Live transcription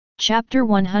Chapter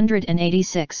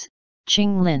 186,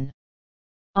 Qing Lin.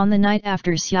 On the night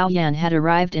after Xiao Yan had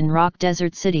arrived in Rock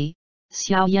Desert City,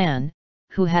 Xiao Yan,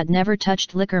 who had never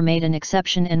touched liquor, made an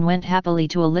exception and went happily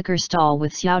to a liquor stall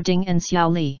with Xiao Ding and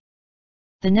Xiao Li.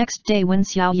 The next day when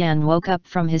Xiao Yan woke up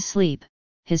from his sleep,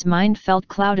 his mind felt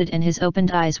clouded and his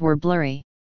opened eyes were blurry.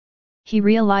 He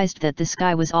realized that the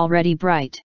sky was already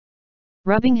bright.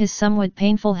 Rubbing his somewhat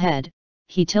painful head,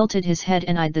 he tilted his head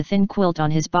and eyed the thin quilt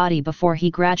on his body before he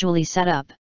gradually sat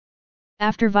up.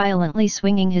 After violently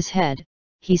swinging his head,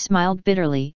 he smiled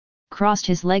bitterly, crossed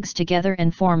his legs together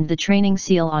and formed the training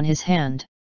seal on his hand.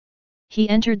 He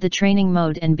entered the training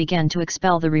mode and began to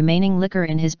expel the remaining liquor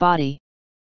in his body.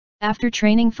 After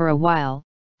training for a while,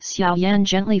 Xiao Yan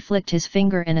gently flicked his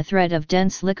finger and a thread of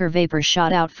dense liquor vapor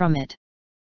shot out from it.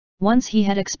 Once he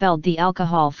had expelled the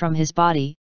alcohol from his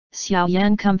body, Xiao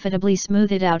Yan comfortably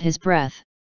smoothed out his breath.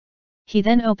 He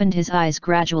then opened his eyes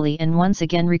gradually and once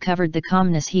again recovered the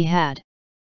calmness he had.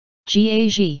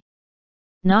 Gag.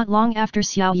 Not long after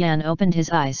Xiao Yan opened his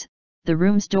eyes, the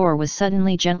room's door was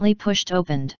suddenly gently pushed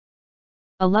open.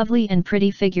 A lovely and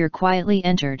pretty figure quietly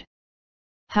entered.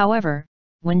 However,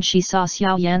 when she saw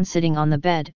Xiao Yan sitting on the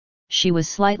bed, she was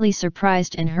slightly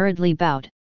surprised and hurriedly bowed.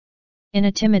 In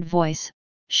a timid voice,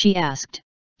 she asked,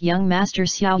 "Young Master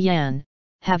Xiao Yan,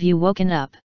 have you woken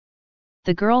up?"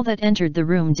 The girl that entered the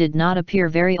room did not appear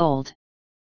very old.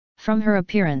 From her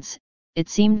appearance, it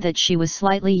seemed that she was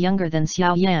slightly younger than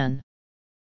Xiao Yan.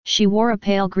 She wore a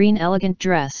pale green elegant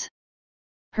dress.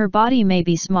 Her body may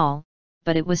be small,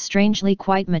 but it was strangely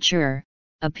quite mature,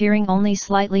 appearing only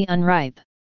slightly unripe.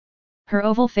 Her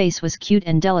oval face was cute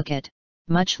and delicate,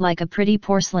 much like a pretty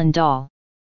porcelain doll.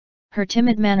 Her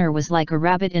timid manner was like a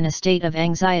rabbit in a state of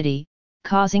anxiety,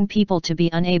 causing people to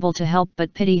be unable to help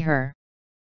but pity her.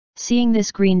 Seeing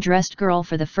this green-dressed girl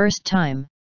for the first time,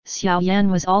 Xiao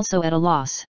Yan was also at a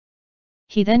loss.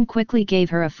 He then quickly gave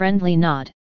her a friendly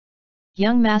nod.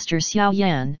 "Young Master Xiao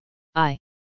Yan, I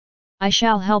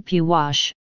shall help you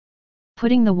wash."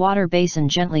 Putting the water basin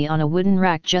gently on a wooden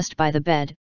rack just by the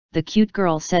bed, the cute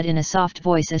girl said in a soft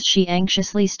voice as she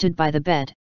anxiously stood by the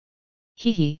bed.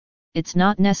 "Hee, it's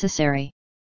not necessary.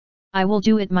 I will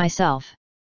do it myself."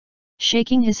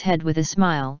 Shaking his head with a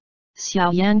smile,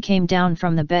 Xiao Yan came down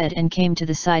from the bed and came to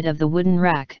the side of the wooden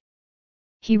rack.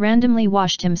 He randomly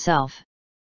washed himself.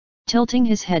 Tilting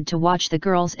his head to watch the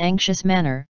girl's anxious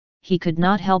manner, he could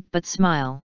not help but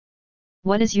smile.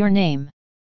 "What is your name?"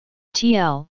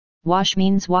 "TL, wash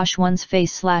means wash one's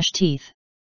face/teeth.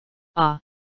 Ah."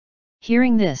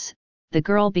 Hearing this, the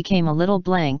girl became a little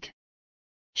blank.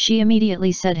 She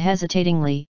immediately said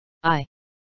hesitatingly, I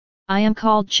am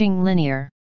called Qing Linear."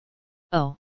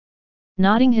 "Oh."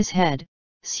 Nodding his head,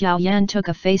 Xiao Yan took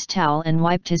a face towel and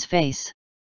wiped his face.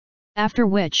 After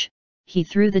which, he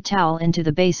threw the towel into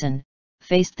the basin,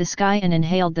 faced the sky and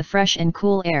inhaled the fresh and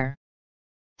cool air.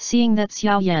 Seeing that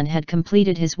Xiao Yan had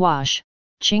completed his wash,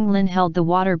 Qing Lin held the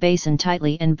water basin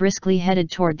tightly and briskly headed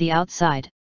toward the outside.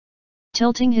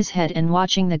 Tilting his head and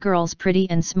watching the girl's pretty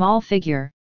and small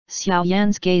figure, Xiao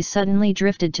Yan's gaze suddenly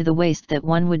drifted to the waist that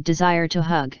one would desire to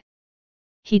hug.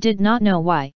 He did not know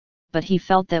why, but he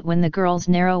felt that when the girl's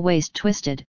narrow waist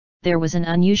twisted, there was an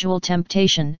unusual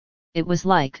temptation. It was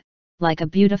like a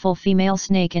beautiful female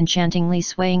snake enchantingly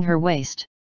swaying her waist.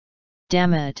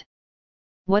 "Damn it!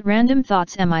 What random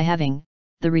thoughts am I having?"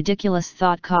 The ridiculous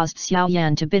thought caused Xiao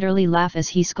Yan to bitterly laugh as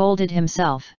he scolded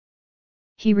himself.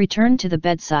 He returned to the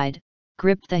bedside,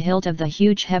 gripped the hilt of the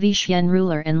huge heavy Xian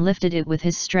ruler and lifted it with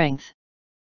his strength.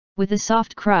 With a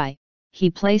soft cry,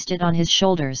 he placed it on his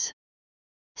shoulders.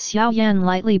 Xiao Yan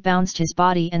lightly bounced his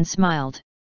body and smiled.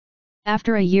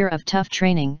 After a year of tough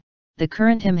training, the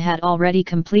current him had already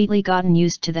completely gotten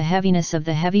used to the heaviness of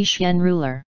the heavy Xian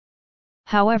ruler.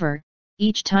 However,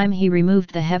 each time he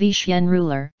removed the heavy Xian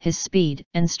ruler, his speed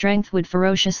and strength would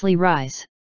ferociously rise.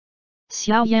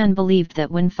 Xiao Yan believed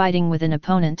that when fighting with an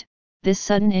opponent, this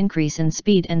sudden increase in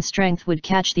speed and strength would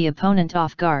catch the opponent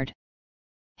off guard.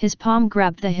 His palm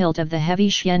grabbed the hilt of the heavy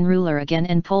Xian ruler again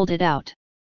and pulled it out.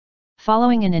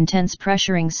 Following an intense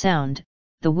pressuring sound,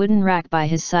 the wooden rack by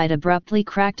his side abruptly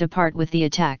cracked apart with the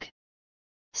attack.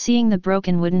 Seeing the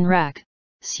broken wooden rack,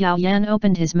 Xiao Yan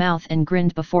opened his mouth and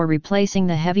grinned before replacing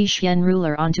the heavy Xian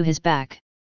ruler onto his back.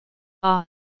 Ah!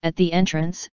 At the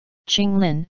entrance, Qing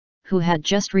Lin, who had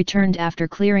just returned after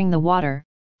clearing the water,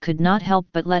 could not help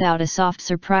but let out a soft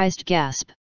surprised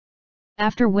gasp.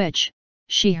 After which,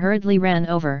 she hurriedly ran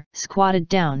over, squatted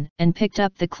down, and picked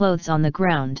up the clothes on the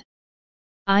ground.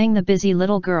 Eyeing the busy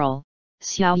little girl,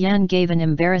 Xiao Yan gave an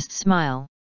embarrassed smile.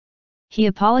 He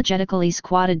apologetically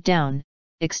squatted down,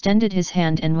 extended his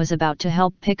hand and was about to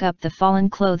help pick up the fallen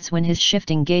clothes when his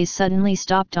shifting gaze suddenly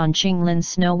stopped on Qinglin's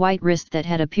snow-white wrist that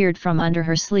had appeared from under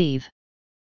her sleeve.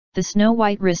 The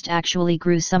snow-white wrist actually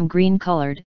grew some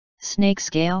green-colored, snake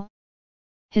scale?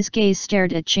 His gaze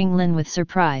stared at Qinglin with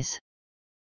surprise.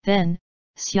 Then,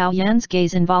 Xiao Yan's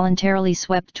gaze involuntarily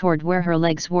swept toward where her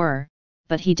legs were,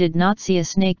 but he did not see a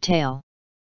snake tail.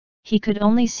 He could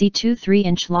only see 2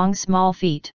 3-inch-long small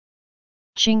feet.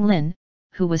 Qinglin,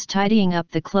 who was tidying up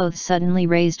the clothes, suddenly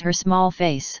raised her small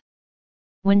face.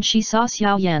 When she saw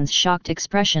Xiao Yan's shocked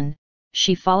expression,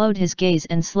 she followed his gaze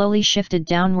and slowly shifted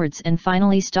downwards and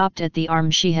finally stopped at the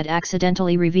arm she had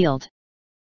accidentally revealed.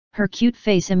 Her cute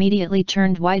face immediately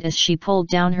turned white as she pulled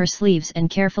down her sleeves and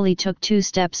carefully took 2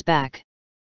 steps back.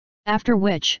 After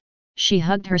which, she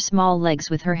hugged her small legs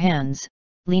with her hands,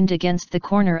 leaned against the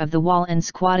corner of the wall and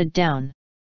squatted down.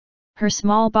 Her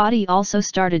small body also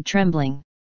started trembling.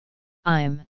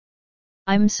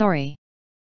 I'm sorry.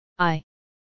 I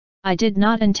did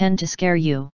not intend to scare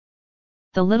you.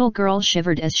 The little girl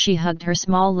shivered as she hugged her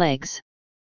small legs.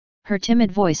 Her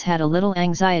timid voice had a little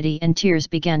anxiety and tears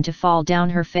began to fall down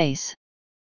her face.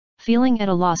 Feeling at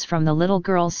a loss from the little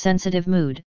girl's sensitive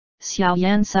mood, Xiao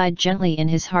Yan sighed gently in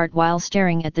his heart while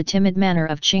staring at the timid manner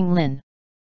of Qinglin.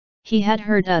 He had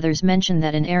heard others mention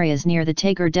that in areas near the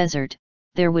Tager Desert,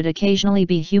 there would occasionally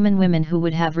be human women who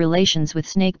would have relations with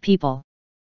snake people.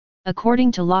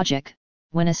 According to logic,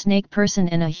 when a snake person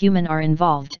and a human are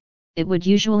involved, it would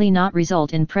usually not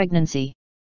result in pregnancy.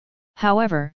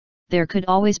 However, there could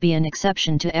always be an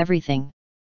exception to everything.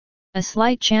 A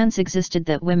slight chance existed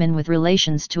that women with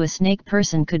relations to a snake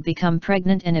person could become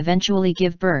pregnant and eventually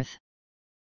give birth.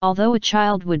 Although a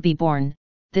child would be born,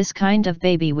 this kind of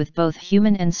baby with both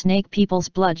human and snake people's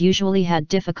blood usually had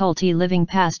difficulty living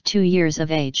past 2 years of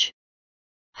age.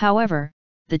 However,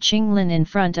 the Qinglin in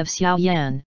front of Xiao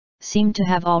Yan seemed to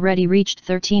have already reached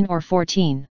 13 or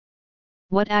 14.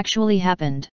 What actually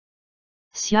happened?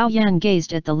 Xiao Yan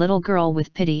gazed at the little girl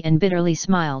with pity and bitterly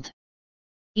smiled.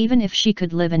 Even if she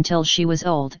could live until she was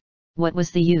old, what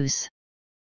was the use?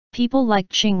 People like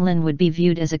Qinglin would be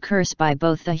viewed as a curse by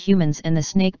both the humans and the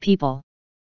snake people.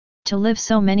 To live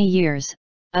so many years,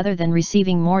 other than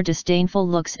receiving more disdainful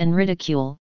looks and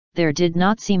ridicule, there did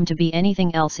not seem to be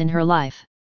anything else in her life.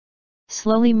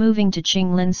 Slowly moving to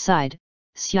Qinglin's side,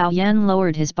 Xiao Yan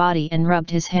lowered his body and rubbed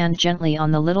his hand gently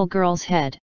on the little girl's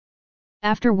head.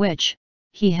 After which,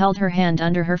 he held her hand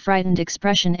under her frightened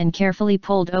expression and carefully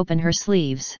pulled open her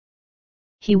sleeves.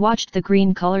 He watched the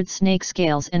green-colored snake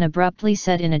scales and abruptly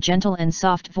said in a gentle and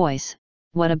soft voice,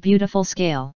 "What a beautiful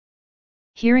scale."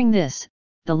 Hearing this,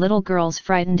 the little girl's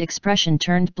frightened expression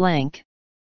turned blank.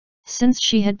 Since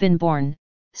she had been born,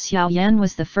 Xiao Yan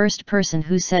was the first person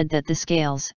who said that the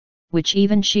scales, which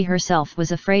even she herself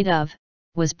was afraid of,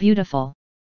 was beautiful.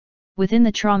 Within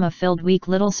the trauma-filled weak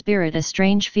little spirit a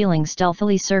strange feeling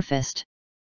stealthily surfaced.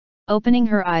 Opening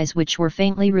her eyes, which were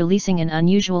faintly releasing an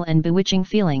unusual and bewitching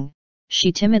feeling,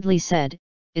 she timidly said,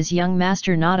 "Is young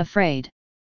master not afraid?"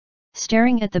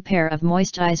 Staring at the pair of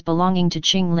moist eyes belonging to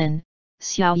Qinglin,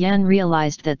 Xiao Yan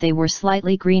realized that they were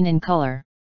slightly green in color.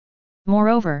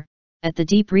 Moreover, at the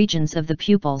deep regions of the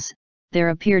pupils, there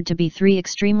appeared to be 3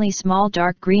 extremely small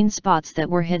dark green spots that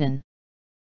were hidden.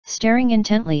 Staring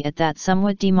intently at that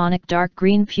somewhat demonic dark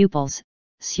green pupils,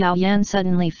 Xiao Yan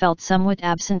suddenly felt somewhat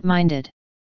absent-minded.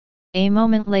 A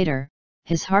moment later,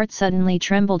 his heart suddenly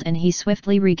trembled and he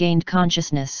swiftly regained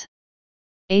consciousness.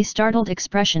 A startled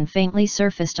expression faintly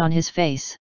surfaced on his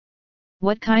face.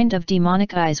 What kind of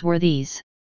demonic eyes were these?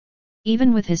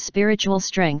 Even with his spiritual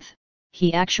strength,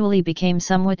 he actually became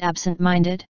somewhat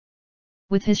absent-minded?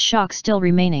 With his shock still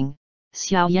remaining,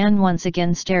 Xiao Yan once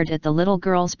again stared at the little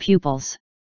girl's pupils.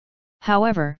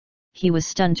 However, he was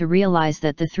stunned to realize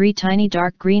that the 3 tiny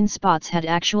dark green spots had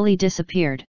actually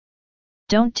disappeared.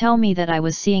 "Don't tell me that I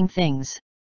was seeing things,"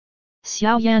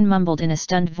 Xiao Yan mumbled in a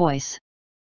stunned voice.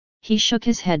 He shook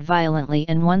his head violently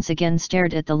and once again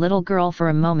stared at the little girl for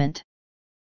a moment.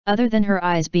 Other than her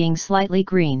eyes being slightly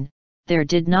green, there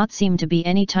did not seem to be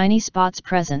any tiny spots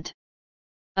present.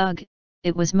 Ugh,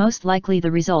 it was most likely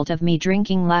the result of me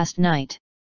drinking last night.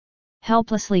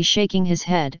 Helplessly shaking his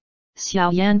head,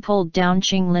 Xiao Yan pulled down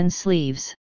Qinglin's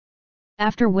sleeves.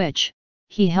 After which,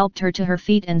 he helped her to her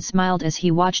feet and smiled as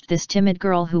he watched this timid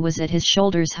girl who was at his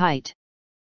shoulder's height.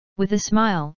 With a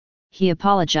smile, he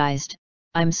apologized,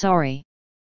 "I'm sorry.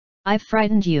 I've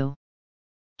frightened you."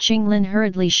 Qinglin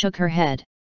hurriedly shook her head.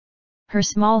 Her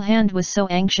small hand was so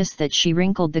anxious that she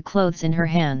wrinkled the clothes in her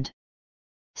hand.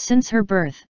 Since her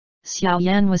birth, Xiao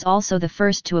Yan was also the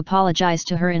first to apologize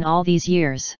to her in all these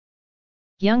years.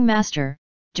 "Young master,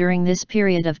 during this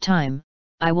period of time,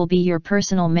 I will be your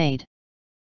personal maid.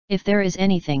 If there is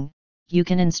anything, you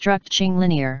can instruct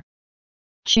Qinglin here.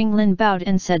 Qinglin bowed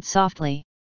and said softly.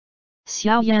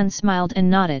 Xiao Yan smiled and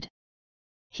nodded.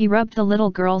 He rubbed the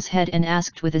little girl's head and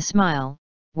asked with a smile,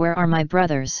 "Where are my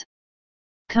brothers?"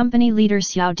 Company leader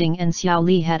Xiao Ding and Xiao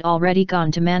Li had already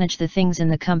gone to manage the things in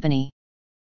the company.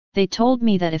 They told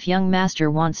me that if young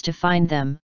master wants to find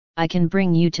them, I can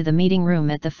bring you to the meeting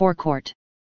room at the forecourt.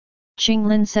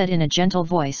 Qinglin said in a gentle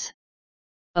voice.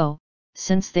 Oh,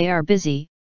 since they are busy,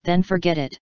 then forget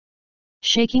it.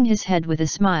 Shaking his head with a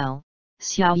smile,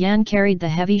 Xiao Yan carried the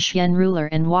heavy Xian ruler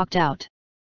and walked out.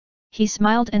 He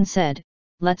smiled and said,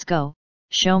 "Let's go,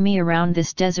 show me around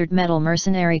this desert metal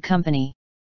mercenary company."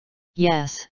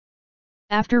 Yes.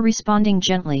 After responding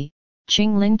gently,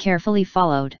 Qinglin carefully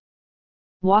followed.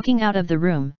 Walking out of the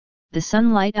room, the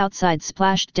sunlight outside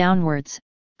splashed downwards,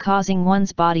 causing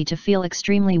one's body to feel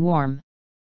extremely warm.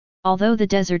 Although the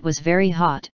desert was very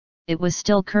hot, it was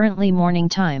still currently morning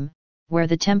time, where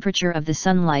the temperature of the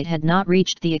sunlight had not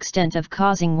reached the extent of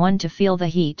causing one to feel the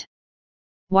heat.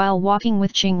 While walking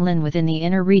with Qinglin within the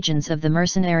inner regions of the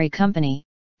mercenary company,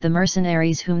 the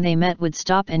mercenaries whom they met would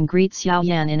stop and greet Xiao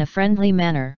Yan in a friendly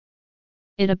manner.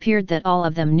 It appeared that all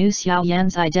of them knew Xiao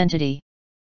Yan's identity.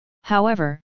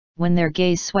 However, when their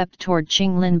gaze swept toward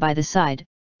Qinglin by the side,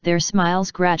 their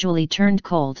smiles gradually turned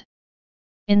cold.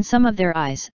 In some of their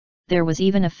eyes, there was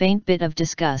even a faint bit of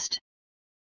disgust.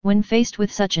 When faced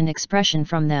with such an expression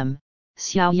from them,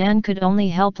 Xiao Yan could only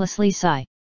helplessly sigh.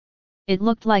 It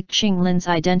looked like Qinglin's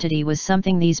identity was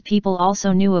something these people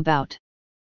also knew about.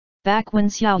 Back when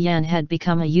Xiao Yan had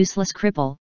become a useless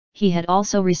cripple, he had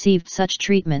also received such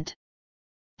treatment.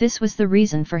 This was the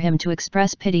reason for him to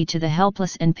express pity to the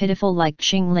helpless and pitiful like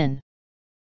Qinglin.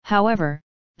 However,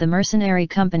 the mercenary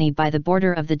company by the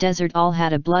border of the desert all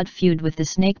had a blood feud with the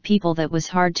snake people that was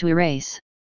hard to erase.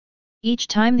 Each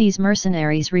time these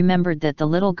mercenaries remembered that the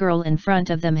little girl in front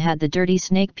of them had the dirty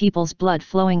snake people's blood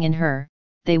flowing in her,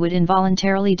 they would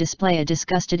involuntarily display a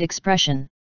disgusted expression.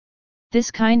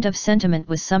 This kind of sentiment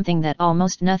was something that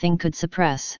almost nothing could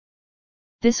suppress.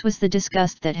 This was the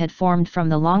disgust that had formed from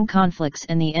the long conflicts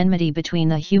and the enmity between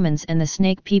the humans and the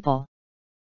snake people.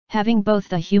 Having both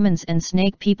the humans and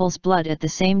snake people's blood at the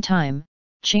same time,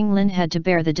 Qinglin had to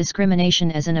bear the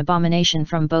discrimination as an abomination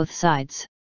from both sides.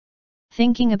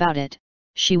 Thinking about it,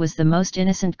 she was the most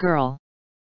innocent girl.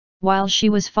 While she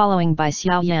was following by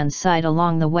Xiao Yan's side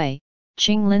along the way,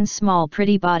 Qinglin's small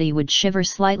pretty body would shiver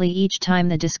slightly each time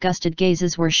the disgusted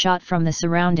gazes were shot from the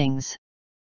surroundings.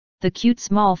 The cute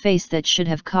small face that should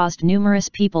have caused numerous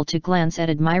people to glance at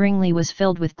admiringly was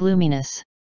filled with gloominess.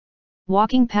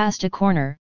 Walking past a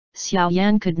corner, Xiao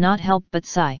Yan could not help but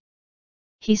sigh.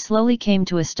 He slowly came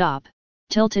to a stop,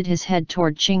 tilted his head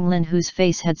toward Qinglin whose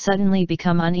face had suddenly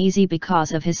become uneasy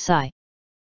because of his sigh.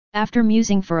 After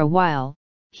musing for a while,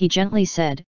 he gently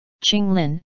said,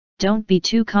 "Qinglin, don't be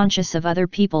too conscious of other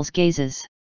people's gazes.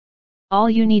 All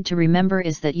you need to remember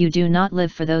is that you do not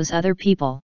live for those other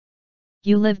people.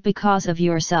 You live because of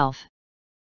yourself."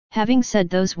 Having said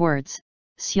those words,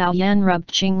 Xiao Yan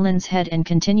rubbed Qinglin's head and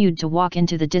continued to walk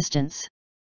into the distance.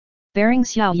 Bearing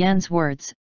Xiao Yan's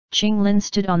words, Qinglin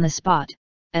stood on the spot,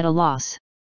 at a loss.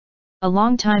 A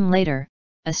long time later,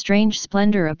 a strange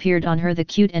splendor appeared on her the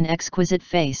cute and exquisite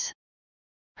face.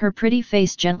 Her pretty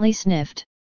face gently sniffed.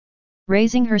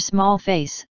 Raising her small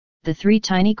face, the 3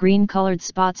 tiny green-colored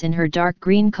spots in her dark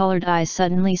green-colored eyes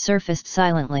suddenly surfaced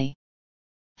silently.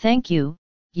 "Thank you,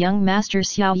 young Master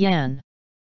Xiao Yan."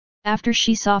 After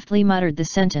she softly muttered the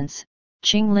sentence,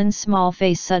 Qinglin's small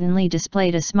face suddenly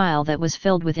displayed a smile that was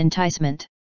filled with enticement.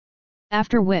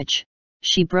 After which,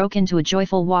 she broke into a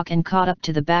joyful walk and caught up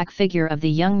to the back figure of the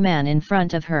young man in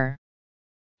front of her.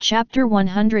 Chapter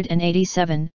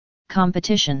 187,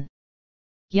 Competition.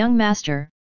 "Young master,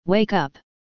 wake up."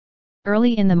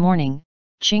 Early in the morning,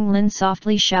 Qinglin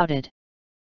softly shouted.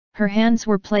 Her hands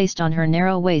were placed on her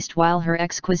narrow waist while her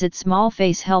exquisite small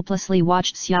face helplessly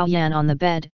watched Xiao Yan on the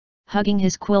bed, hugging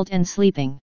his quilt and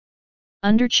sleeping.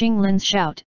 Under Qinglin's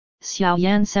shout, Xiao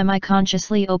Yan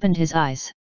semi-consciously opened his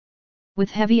eyes.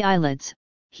 With heavy eyelids,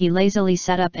 he lazily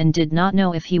sat up and did not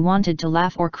know if he wanted to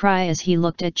laugh or cry as he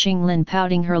looked at Qinglin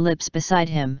pouting her lips beside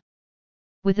him.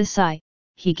 With a sigh,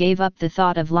 he gave up the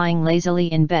thought of lying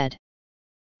lazily in bed.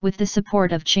 With the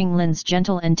support of Qinglin's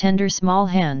gentle and tender small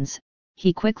hands,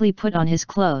 he quickly put on his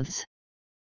clothes.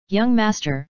 "Young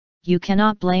master, you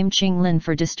cannot blame Qinglin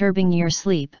for disturbing your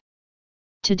sleep.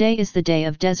 Today is the day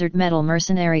of Desert Metal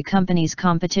Mercenary Company's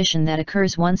competition that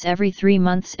occurs once every 3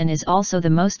 months and is also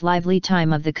the most lively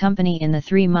time of the company in the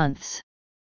 3 months.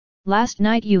 Last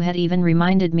night you had even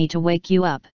reminded me to wake you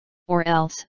up, or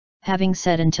else, Having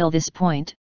said until this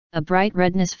point, a bright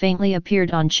redness faintly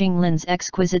appeared on Qinglin's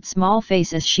exquisite small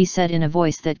face as she said in a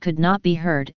voice that could not be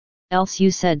heard, "Else you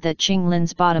said that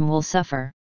Qinglin's bottom will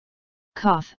suffer."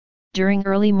 Cough. During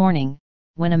early morning,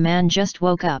 when a man just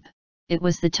woke up, it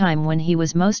was the time when he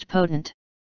was most potent.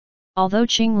 Although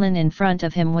Qinglin in front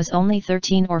of him was only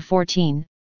 13 or 14,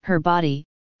 her body,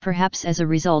 perhaps as a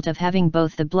result of having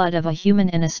both the blood of a human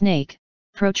and a snake,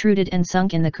 protruded and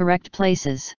sunk in the correct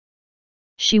places.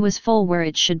 She was full where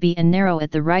it should be and narrow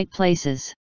at the right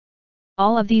places.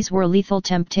 All of these were lethal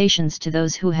temptations to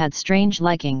those who had strange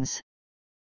likings.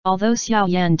 Although Xiao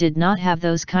Yan did not have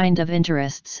those kind of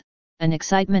interests, an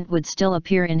excitement would still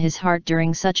appear in his heart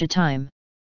during such a time.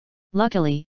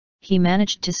 Luckily, he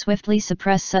managed to swiftly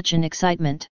suppress such an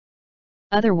excitement.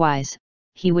 Otherwise,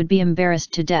 he would be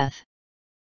embarrassed to death.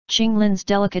 Qinglin's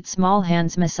delicate small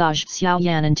hands massaged Xiao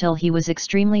Yan until he was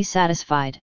extremely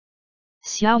satisfied.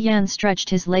 Xiao Yan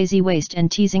stretched his lazy waist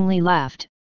and teasingly laughed.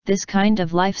 This kind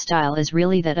of lifestyle is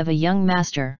really that of a young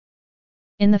master.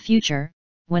 In the future,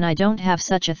 when I don't have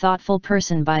such a thoughtful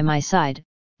person by my side,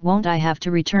 won't I have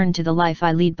to return to the life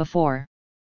I lead before?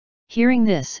 Hearing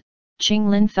this,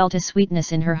 Qinglin felt a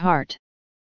sweetness in her heart.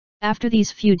 After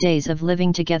these few days of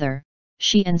living together,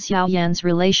 she and Xiao Yan's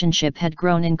relationship had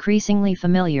grown increasingly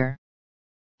familiar.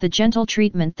 The gentle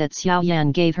treatment that Xiao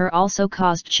Yan gave her also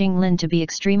caused Qinglin to be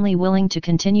extremely willing to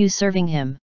continue serving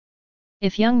him.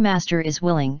 If young master is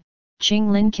willing,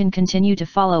 Qinglin can continue to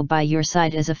follow by your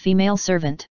side as a female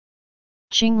servant.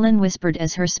 Qinglin whispered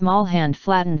as her small hand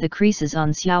flattened the creases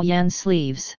on Xiao Yan's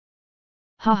sleeves.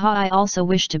 Haha, I also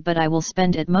wish to, but I will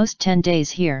spend at most 10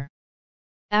 days here.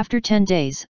 After 10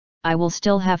 days, I will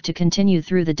still have to continue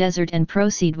through the desert and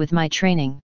proceed with my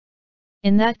training.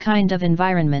 In that kind of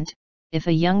environment, if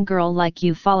a young girl like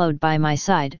you followed by my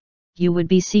side, you would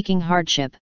be seeking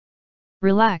hardship.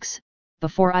 Relax,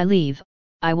 before I leave,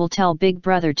 I will tell Big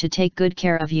Brother to take good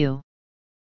care of you.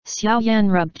 Xiao Yan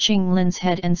rubbed Qinglin's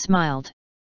head and smiled.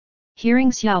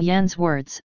 Hearing Xiao Yan's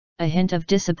words, a hint of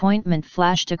disappointment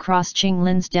flashed across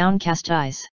Qinglin's downcast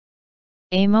eyes.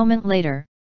 A moment later,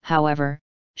 however,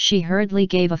 she hurriedly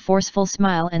gave a forceful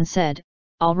smile and said,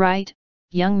 "All right,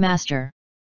 young master.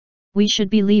 We should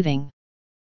be leaving.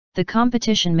 The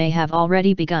competition may have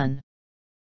already begun."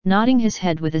 Nodding his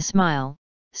head with a smile,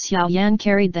 Xiao Yan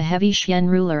carried the heavy Xian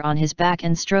ruler on his back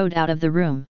and strode out of the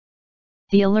room.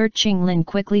 The alert Qinglin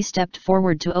quickly stepped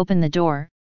forward to open the door,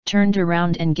 turned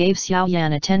around and gave Xiao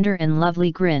Yan a tender and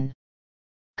lovely grin.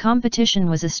 Competition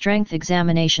was a strength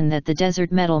examination that the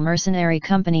Desert Metal Mercenary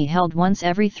Company held once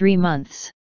every 3 months.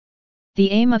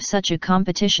 The aim of such a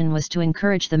competition was to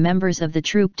encourage the members of the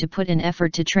troop to put in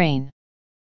effort to train.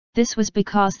 This was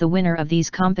because the winner of these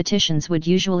competitions would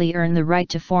usually earn the right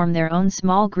to form their own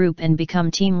small group and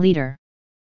become team leader.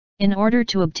 In order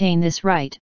to obtain this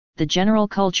right, the general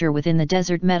culture within the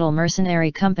Desert Metal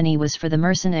Mercenary Company was for the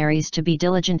mercenaries to be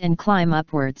diligent and climb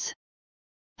upwards.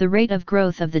 The rate of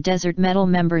growth of the Desert Metal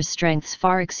members' strengths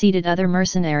far exceeded other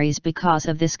mercenaries because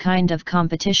of this kind of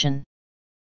competition.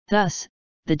 Thus,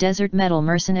 the Desert Metal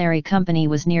Mercenary Company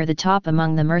was near the top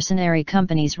among the mercenary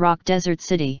companies Rock Desert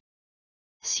City.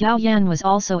 Xiao Yan was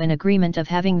also in agreement of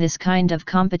having this kind of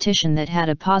competition that had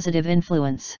a positive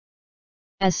influence.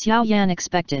 As Xiao Yan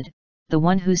expected, the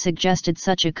one who suggested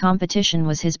such a competition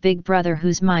was his big brother,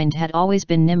 whose mind had always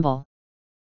been nimble.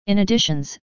 In addition,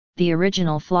 the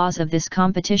original flaws of this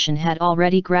competition had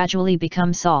already gradually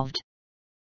become solved.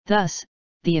 Thus,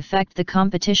 the effect the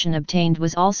competition obtained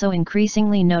was also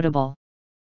increasingly notable.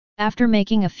 After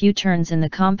making a few turns in the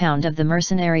compound of the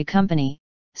mercenary company,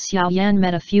 Xiao Yan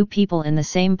met a few people in the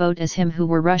same boat as him who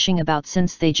were rushing about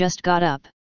since they just got up.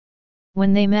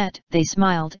 When they met, they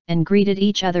smiled and greeted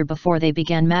each other before they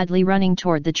began madly running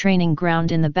toward the training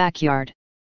ground in the backyard.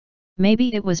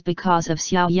 Maybe it was because of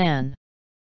Xiao Yan.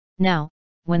 Now,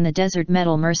 when the Desert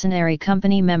Metal Mercenary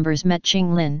Company members met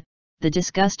Qinglin, the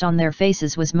disgust on their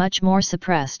faces was much more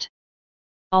suppressed.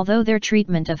 Although their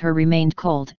treatment of her remained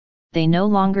cold, they no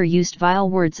longer used vile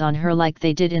words on her like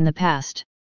they did in the past.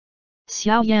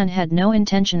 Xiao Yan had no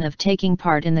intention of taking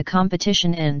part in the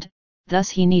competition and, thus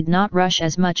he need not rush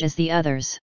as much as the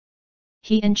others.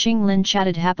 He and Qinglin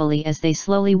chatted happily as they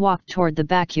slowly walked toward the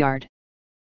backyard.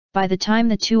 By the time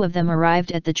the two of them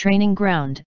arrived at the training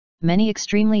ground, many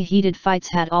extremely heated fights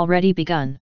had already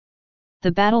begun.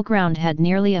 The battleground had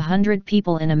nearly 100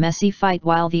 people in a messy fight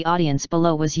while the audience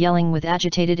below was yelling with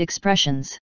agitated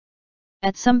expressions.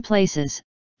 At some places,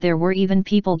 there were even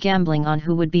people gambling on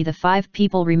who would be the 5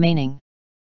 people remaining.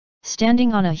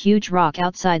 Standing on a huge rock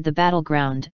outside the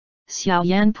battleground, Xiao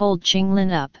Yan pulled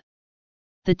Qinglin up.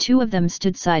 The two of them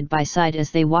stood side by side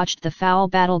as they watched the foul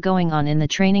battle going on in the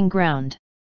training ground.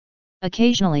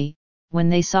 Occasionally, when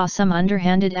they saw some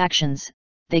underhanded actions,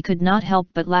 they could not help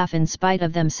but laugh in spite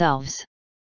of themselves.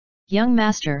 "Young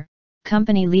master,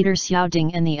 company leader Xiao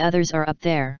Ding and the others are up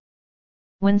there."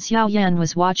 When Xiao Yan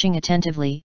was watching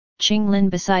attentively, Qing Lin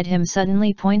beside him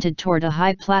suddenly pointed toward a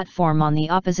high platform on the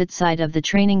opposite side of the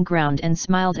training ground and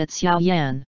smiled at Xiao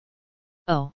Yan.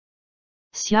 "Oh!"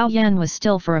 Xiao Yan was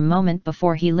still for a moment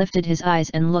before he lifted his eyes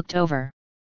and looked over.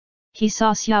 He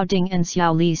saw Xiao Ding and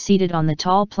Xiao Li seated on the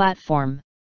tall platform.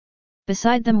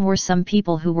 Beside them were some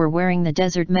people who were wearing the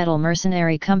Desert Metal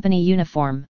Mercenary Company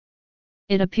uniform.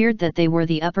 It appeared that they were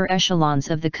the upper echelons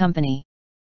of the company.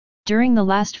 During the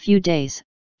last few days,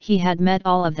 he had met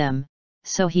all of them,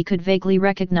 so he could vaguely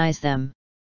recognize them.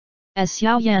 As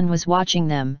Xiao Yan was watching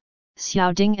them,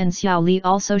 Xiao Ding and Xiao Li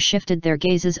also shifted their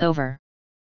gazes over.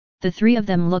 The three of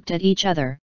them looked at each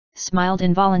other, smiled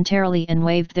involuntarily and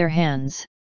waved their hands.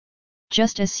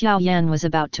 Just as Xiao Yan was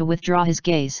about to withdraw his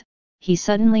gaze, he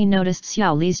suddenly noticed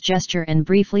Xiao Li's gesture and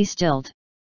briefly stilled.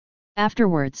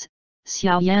 Afterwards,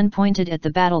 Xiao Yan pointed at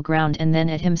the battleground and then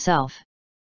at himself.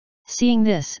 Seeing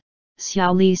this,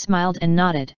 Xiao Li smiled and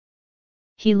nodded.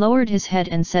 He lowered his head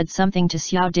and said something to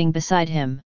Xiao Ding beside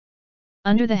him.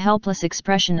 Under the helpless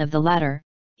expression of the latter,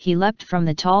 he leapt from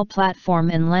the tall platform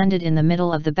and landed in the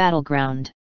middle of the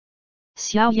battleground.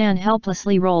 Xiao Yan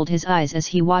helplessly rolled his eyes as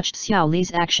he watched Xiao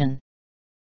Li's action.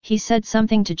 He said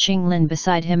something to Qing Lin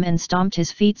beside him and stomped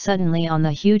his feet suddenly on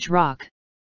the huge rock.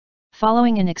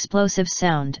 Following an explosive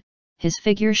sound, his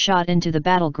figure shot into the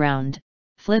battleground,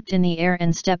 flipped in the air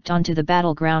and stepped onto the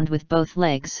battleground with both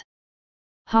legs.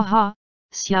 "Ha ha,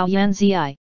 Xiao Yan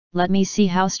Zi, let me see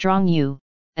how strong you,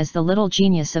 as the little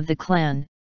genius of the clan,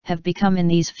 have become in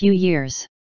these few years."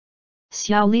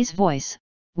 Xiao Li's voice,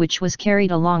 which was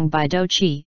carried along by Dou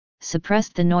Qi,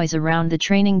 suppressed the noise around the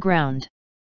training ground.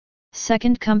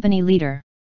 "Second company leader!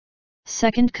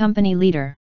 Second company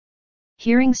leader!"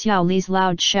 Hearing Xiao Li's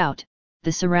loud shout,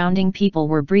 the surrounding people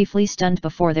were briefly stunned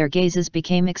before their gazes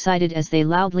became excited as they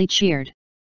loudly cheered.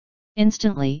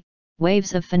 Instantly,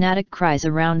 waves of fanatic cries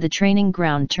around the training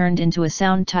ground turned into a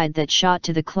sound tide that shot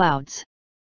to the clouds.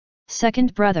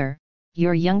 "Second brother,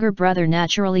 your younger brother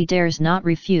naturally dares not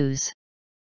refuse."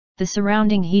 The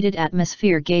surrounding heated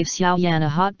atmosphere gave Xiao Yan a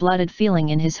hot-blooded feeling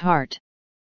in his heart.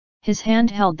 His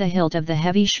hand held the hilt of the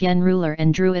heavy Xian ruler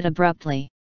and drew it abruptly.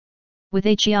 With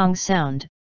a chiang sound,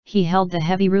 he held the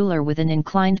heavy ruler with an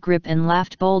inclined grip and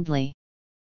laughed boldly.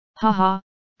 "Ha ha,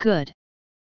 good!"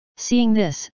 Seeing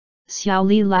this, Xiao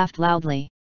Li laughed loudly.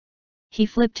 He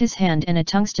flipped his hand and a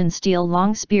tungsten steel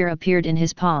long spear appeared in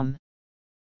his palm.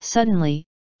 Suddenly,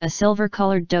 a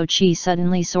silver-colored Dou Qi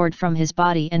suddenly soared from his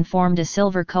body and formed a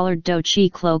silver-colored Dou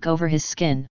Qi cloak over his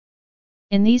skin.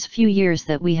 In these few years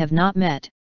that we have not met,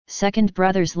 second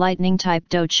brother's lightning-type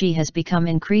Dou Qi has become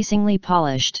increasingly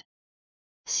polished.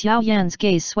 Xiao Yan's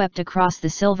gaze swept across the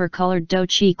silver-colored Dou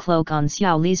Qi cloak on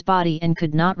Xiao Li's body and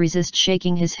could not resist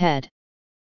shaking his head.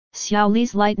 Xiao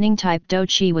Li's lightning-type Dou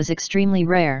Qi was extremely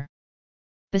rare.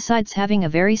 Besides having a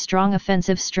very strong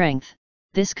offensive strength,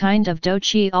 this kind of Dou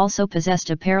Qi also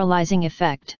possessed a paralyzing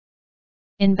effect.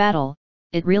 In battle,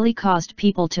 it really caused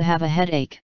people to have a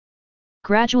headache.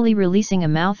 Gradually releasing a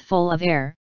mouthful of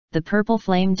air, the purple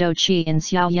flame Dou Qi in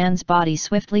Xiao Yan's body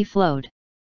swiftly flowed.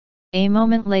 A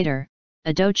moment later,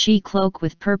 a Dou Qi cloak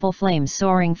with purple flames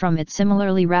soaring from it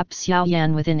similarly wrapped Xiao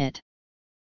Yan within it.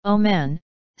 "Oh man!"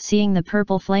 Seeing the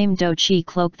purple flame Dou Qi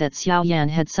cloak that Xiao Yan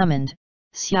had summoned,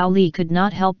 Xiao Li could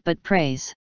not help but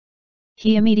praise.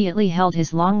 He immediately held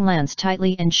his long lance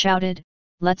tightly and shouted,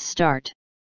 "Let's start!"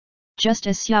 Just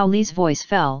as Xiao Li's voice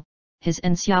fell, his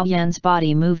and Xiao Yan's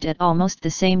body moved at almost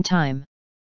the same time.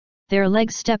 Their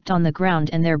legs stepped on the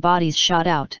ground and their bodies shot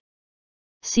out.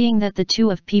 Seeing that the two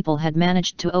of people had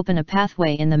managed to open a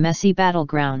pathway in the messy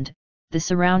battleground, the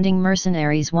surrounding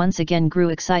mercenaries once again grew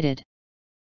excited.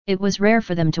 It was rare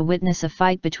for them to witness a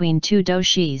fight between two Dou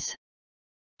Qis.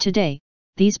 Today,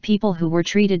 these people who were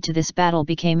treated to this battle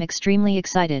became extremely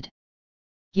excited.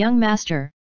 "Young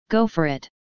master, go for it!"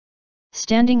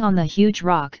 Standing on the huge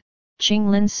rock, Qing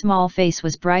Lin's small face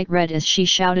was bright red as she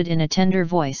shouted in a tender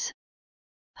voice.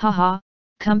 "Ha ha,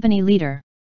 company leader!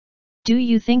 Do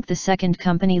you think the second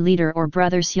company leader or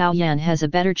brother Xiao Yan has a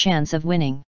better chance of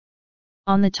winning?"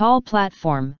 On the tall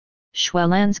platform,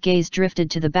 Xuelan's gaze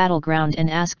drifted to the battleground and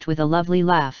asked with a lovely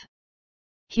laugh.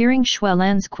 Hearing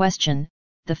Xuelan's question,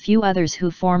 the few others who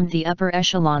formed the upper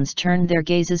echelons turned their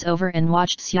gazes over and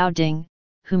watched Xiao Ding,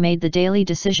 who made the daily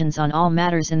decisions on all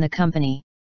matters in the company.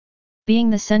 Being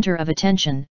the center of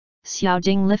attention, Xiao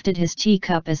Ding lifted his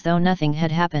teacup as though nothing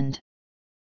had happened.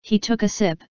 He took a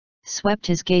sip, swept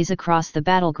his gaze across the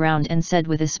battleground and said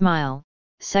with a smile,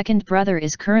 "Second brother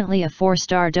is currently a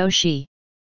 4-star doshi.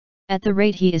 At the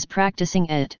rate he is practicing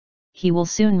it, he will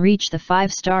soon reach the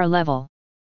 5-star level.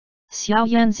 Xiao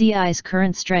Yanzi's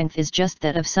current strength is just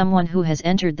that of someone who has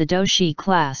entered the doshi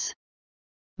class.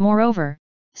 Moreover,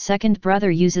 second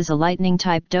brother uses a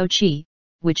lightning-type dochi,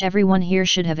 which everyone here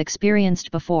should have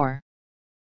experienced before.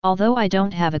 Although I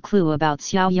don't have a clue about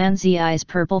Xiao Yanzi's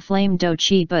purple flame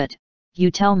dochi, but,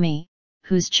 you tell me,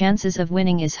 whose chances of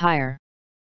winning is higher?"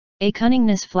 A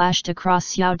cunningness flashed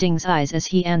across Xiao Ding's eyes as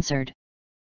he answered.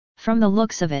 "From the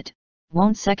looks of it,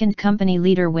 won't second company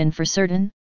leader win for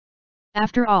certain?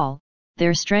 After all,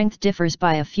 their strength differs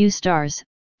by a few stars."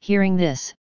 Hearing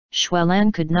this,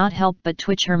 Xuelan could not help but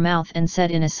twitch her mouth and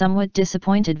said in a somewhat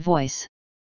disappointed voice.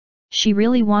 She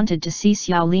really wanted to see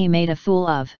Xiao Li made a fool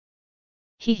of.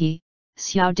 "Hee,"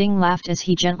 Xiao Ding laughed as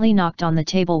he gently knocked on the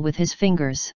table with his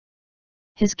fingers.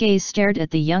 His gaze stared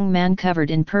at the young man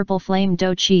covered in purple flame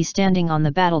dochi standing on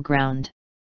the battleground.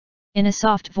 In a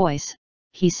soft voice,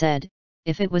 he said,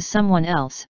 "If it was someone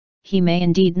else, he may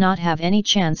indeed not have any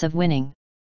chance of winning.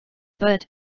 But,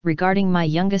 regarding my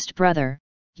youngest brother,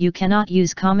 you cannot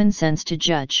use common sense to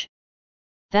judge.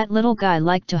 That little guy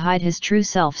liked to hide his true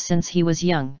self since he was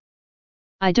young.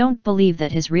 I don't believe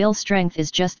that his real strength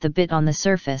is just the bit on the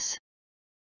surface.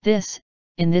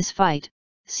 In this fight,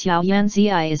 Xiao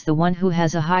Yanzi is the one who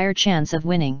has a higher chance of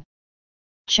winning."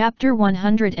 Chapter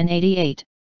 188,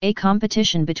 A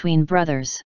Competition Between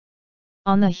Brothers.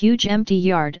 On the huge empty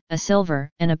yard, a silver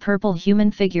and a purple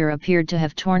human figure appeared to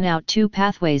have torn out two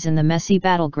pathways in the messy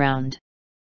battleground.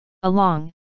 A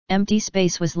long, empty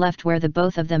space was left where the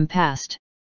both of them passed.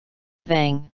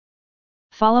 Bang!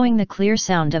 Following the clear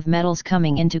sound of metals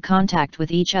coming into contact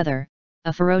with each other,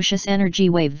 a ferocious energy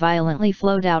wave violently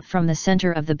flowed out from the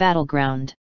center of the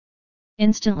battleground.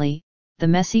 Instantly, the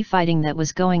messy fighting that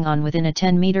was going on within a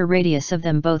 10-meter radius of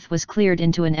them both was cleared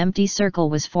into an empty circle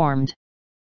was formed.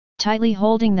 Tightly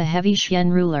holding the heavy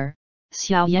Xian ruler,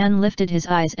 Xiao Yan lifted his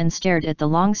eyes and stared at the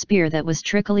long spear that was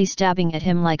trickily stabbing at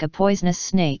him like a poisonous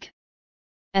snake.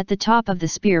 At the top of the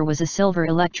spear was a silver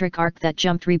electric arc that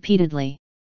jumped repeatedly.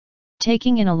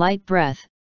 Taking in a light breath,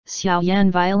 Xiao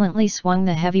Yan violently swung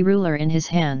the heavy ruler in his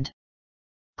hand.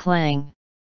 Clang!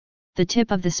 The tip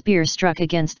of the spear struck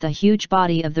against the huge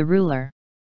body of the ruler.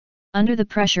 Under the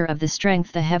pressure of the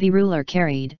strength the heavy ruler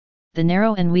carried, the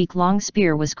narrow and weak-long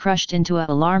spear was crushed into an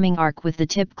alarming arc with the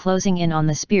tip closing in on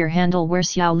the spear handle where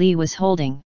Xiao Li was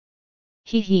holding.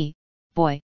 "Hee,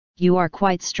 boy, you are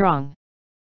quite strong."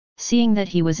 Seeing that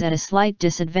he was at a slight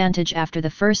disadvantage after the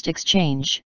first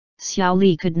exchange, Xiao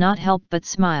Li could not help but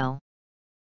smile.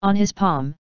 On his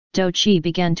palm, Do Qi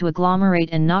began to agglomerate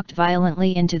and knocked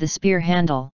violently into the spear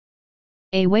handle.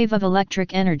 A wave of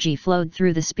electric energy flowed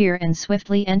through the spear and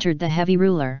swiftly entered the heavy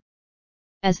ruler.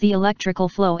 As the electrical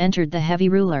flow entered the heavy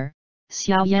ruler,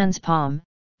 Xiao Yan's palm,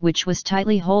 which was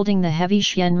tightly holding the heavy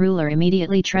Xian ruler,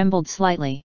 immediately trembled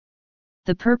slightly.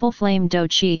 The purple flame Do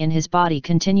Qi in his body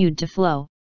continued to flow,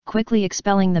 quickly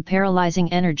expelling the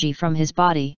paralyzing energy from his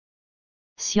body.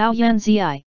 "Xiao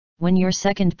Yanzi, when your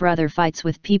second brother fights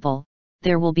with people,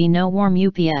 there will be no warm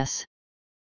UPS.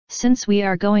 Since we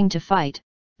are going to fight,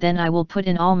 then I will put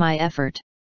in all my effort.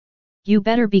 You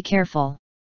better be careful."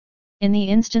 In the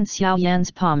instant Xiao Yan's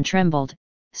palm trembled,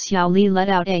 Xiao Li let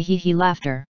out a hee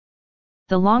laughter.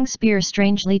 The long spear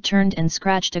strangely turned and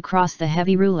scratched across the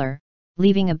heavy ruler,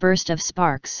 leaving a burst of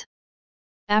sparks.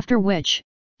 After which,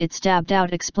 it stabbed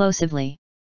out explosively.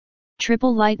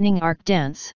 Triple lightning arc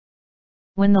dance.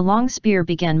 When the long spear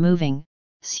began moving,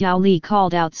 Xiao Li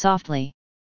called out softly.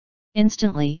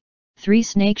 Instantly, 3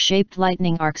 snake-shaped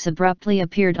lightning arcs abruptly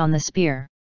appeared on the spear.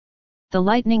 The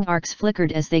lightning arcs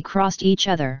flickered as they crossed each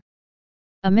other.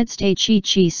 Amidst a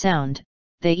chi-chi sound,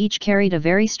 they each carried a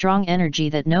very strong energy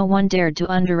that no one dared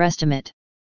to underestimate.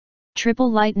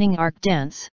 Triple lightning arc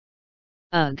dance.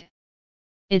 Ugh!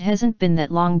 It hasn't been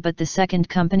that long, but the second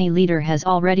company leader has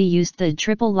already used the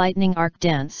triple lightning arc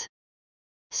dance.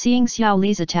 Seeing Xiao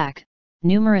Li's attack,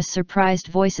 numerous surprised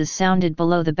voices sounded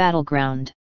below the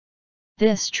battleground.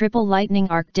 This triple lightning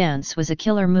arc dance was a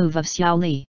killer move of Xiao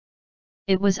Li.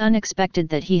 It was unexpected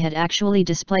that he had actually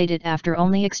displayed it after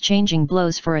only exchanging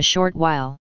blows for a short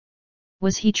while.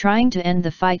 Was he trying to end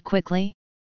the fight quickly?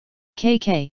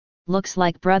 Looks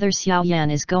like brother Xiao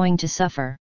Yan is going to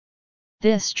suffer.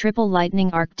 This triple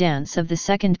lightning arc dance of the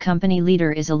second company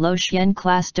leader is a low Xian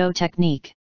class Do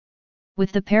technique.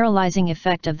 With the paralyzing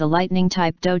effect of the lightning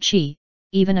type Do Qi,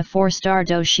 even a 4-star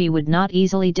Do Shi would not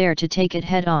easily dare to take it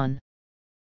head on.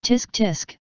 Tisk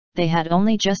tisk, they had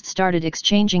only just started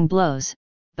exchanging blows,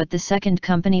 but the second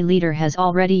company leader has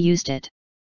already used it.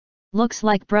 Looks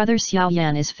like Brother Xiao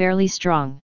Yan is fairly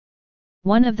strong.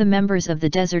 One of the members of the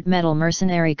Desert Metal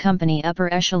Mercenary Company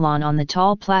upper echelon on the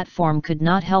tall platform could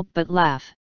not help but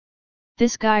laugh.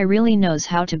 This guy really knows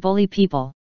how to bully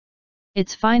people.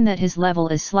 It's fine that his level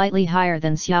is slightly higher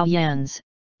than Xiao Yan's,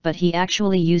 but he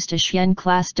actually used a Xian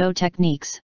class Do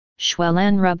techniques.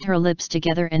 Xuelan rubbed her lips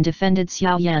together and defended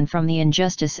Xiao Yan from the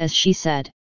injustice as she said.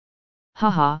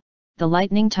 Haha, the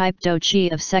lightning type Do Chi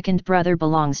of second brother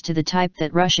belongs to the type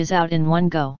that rushes out in one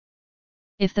go.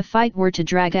 If the fight were to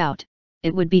drag out,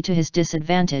 it would be to his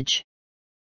disadvantage.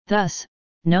 Thus,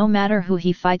 no matter who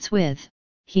he fights with,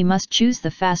 he must choose the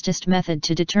fastest method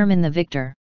to determine the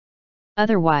victor.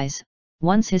 Otherwise,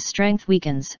 once his strength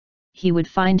weakens, he would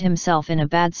find himself in a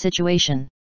bad situation.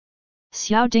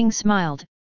 Xiao Ding smiled,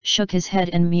 shook his head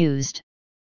and mused.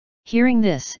 Hearing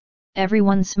this,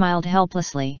 everyone smiled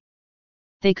helplessly.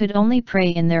 They could only pray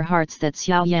in their hearts that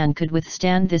Xiao Yan could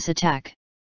withstand this attack.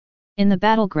 In the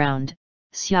battleground,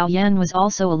 Xiao Yan was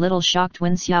also a little shocked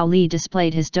when Xiao Li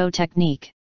displayed his Do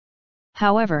technique.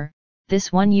 However,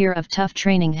 this 1 year of tough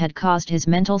training had caused his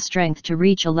mental strength to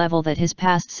reach a level that his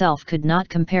past self could not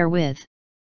compare with.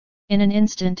 In an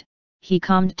instant, he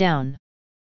calmed down.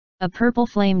 A purple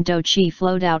flame Do Chi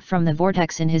flowed out from the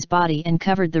vortex in his body and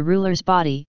covered the ruler's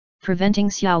body, preventing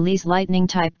Xiao Li's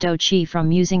lightning-type Do Chi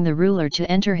from using the ruler to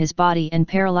enter his body and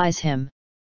paralyze him.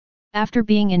 After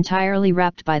being entirely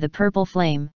wrapped by the purple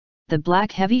flame, the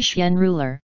black heavy Xian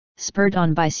ruler, spurred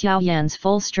on by Xiao Yan's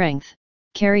full strength,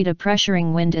 carried a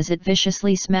pressuring wind as it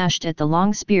viciously smashed at the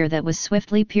long spear that was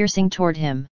swiftly piercing toward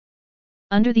him.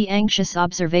 Under the anxious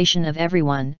observation of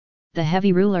everyone, the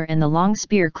heavy ruler and the long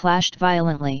spear clashed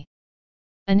violently.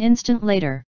 An instant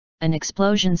later, an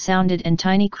explosion sounded and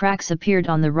tiny cracks appeared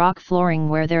on the rock flooring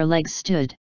where their legs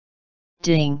stood.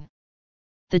 Ding!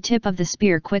 The tip of the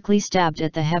spear quickly stabbed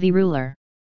at the heavy ruler.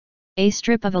 A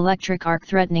strip of electric arc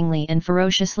threateningly and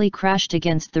ferociously crashed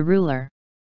against the ruler.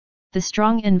 The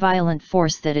strong and violent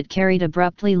force that it carried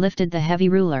abruptly lifted the heavy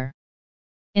ruler.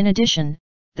 In addition,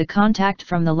 the contact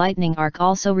from the lightning arc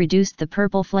also reduced the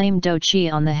purple flame Do Chi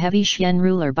on the heavy Xian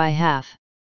ruler by half.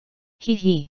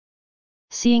 He.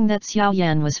 Seeing that Xiao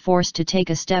Yan was forced to take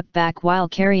a step back while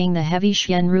carrying the heavy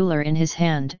Xian ruler in his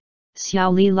hand,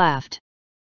 Xiao Li laughed.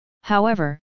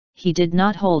 However, he did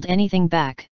not hold anything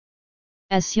back.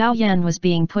 As Xiao Yan was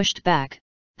being pushed back,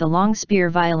 the long spear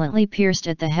violently pierced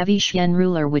at the heavy Xian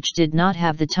ruler, which did not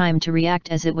have the time to react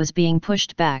as it was being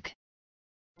pushed back.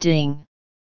 Ding!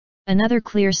 Another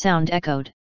clear sound echoed.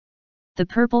 The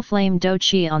purple flame Do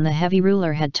Chi on the heavy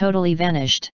ruler had totally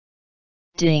vanished.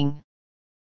 Ding!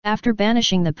 After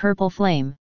banishing the purple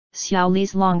flame, Xiao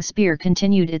Li's long spear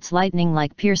continued its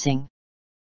lightning-like piercing.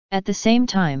 At the same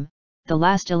time, the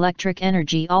last electric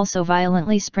energy also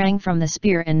violently sprang from the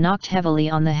spear and knocked heavily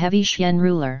on the heavy Xian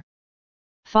ruler.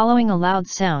 Following a loud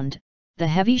sound, the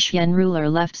heavy Xian ruler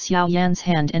left Xiao Yan's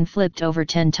hand and flipped over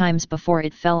 10 times before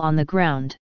it fell on the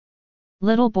ground.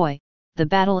 Little boy, the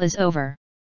battle is over.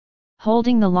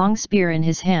 Holding the long spear in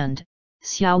his hand,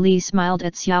 Xiao Li smiled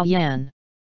at Xiao Yan.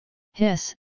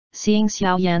 Hiss! Seeing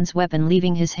Xiao Yan's weapon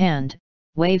leaving his hand,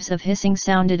 waves of hissing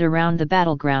sounded around the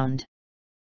battleground.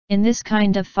 In this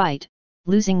kind of fight,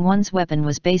 losing one's weapon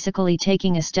was basically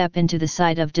taking a step into the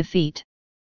side of defeat.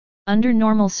 Under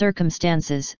normal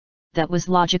circumstances, that was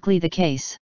logically the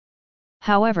case.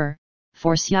 However,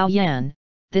 for Xiao Yan,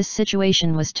 this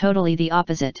situation was totally the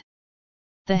opposite.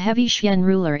 The heavy Xian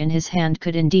ruler in his hand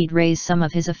could indeed raise some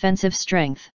of his offensive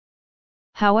strength.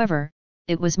 However,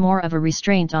 it was more of a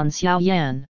restraint on Xiao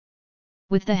Yan.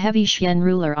 With the heavy Xian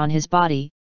ruler on his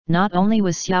body, not only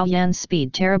was Xiao Yan's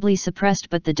speed terribly suppressed,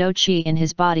 but the Do Chi in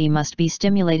his body must be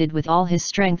stimulated with all his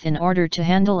strength in order to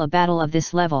handle a battle of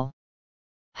this level.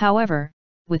 However,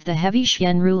 with the heavy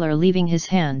Xian ruler leaving his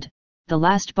hand, the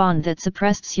last bond that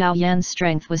suppressed Xiao Yan's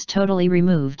strength was totally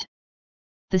removed.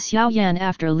 The Xiao Yan,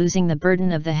 after losing the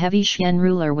burden of the heavy Xian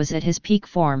ruler, was at his peak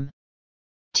form.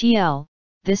 TL,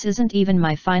 this isn't even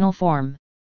my final form.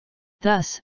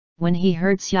 Thus, when he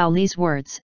heard Xiao Li's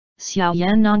words, Xiao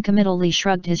Yan noncommittally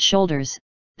shrugged his shoulders.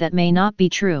 That may not be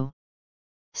true.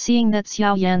 Seeing that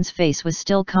Xiao Yan's face was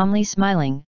still calmly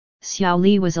smiling, Xiao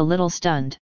Li was a little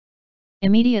stunned.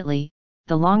 Immediately,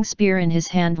 the long spear in his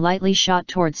hand lightly shot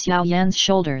toward Xiao Yan's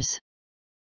shoulders.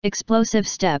 Explosive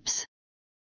steps.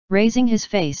 Raising his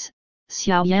face,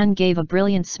 Xiao Yan gave a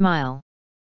brilliant smile.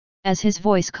 As his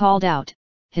voice called out,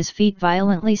 his feet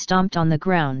violently stomped on the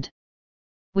ground.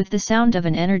 With the sound of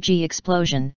an energy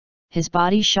explosion, his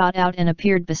body shot out and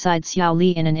appeared beside Xiao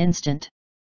Li in an instant.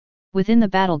 Within the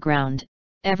battleground,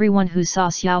 everyone who saw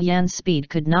Xiao Yan's speed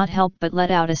could not help but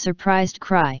let out a surprised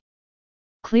cry.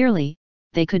 Clearly,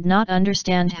 they could not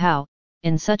understand how,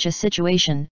 in such a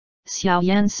situation, Xiao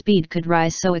Yan's speed could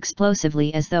rise so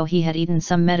explosively as though he had eaten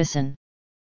some medicine.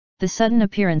 The sudden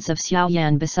appearance of Xiao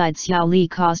Yan beside Xiao Li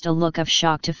caused a look of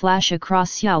shock to flash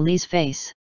across Xiao Li's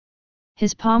face.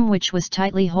 His palm, which was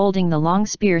tightly holding the long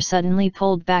spear, suddenly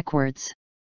pulled backwards.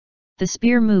 The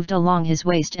spear moved along his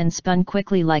waist and spun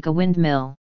quickly like a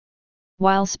windmill.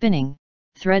 While spinning,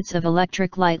 threads of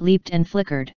electric light leaped and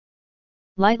flickered.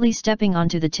 Lightly stepping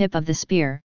onto the tip of the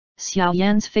spear, Xiao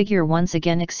Yan's figure once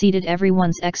again exceeded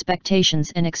everyone's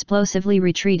expectations and explosively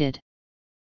retreated.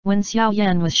 When Xiao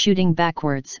Yan was shooting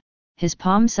backwards, his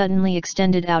palm suddenly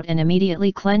extended out and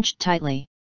immediately clenched tightly.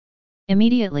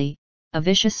 Immediately, a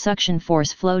vicious suction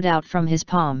force flowed out from his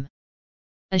palm.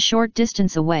 A short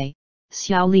distance away,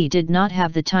 Xiao Li did not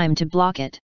have the time to block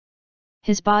it.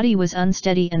 His body was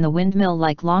unsteady and the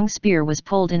windmill-like long spear was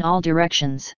pulled in all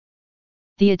directions.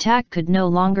 The attack could no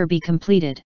longer be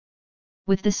completed.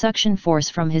 With the suction force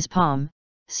from his palm,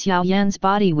 Xiao Yan's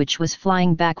body, which was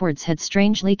flying backwards, had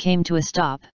strangely come to a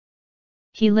stop.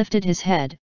 He lifted his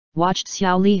head, watched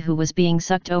Xiao Li, who was being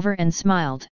sucked over, and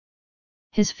smiled.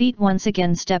 His feet once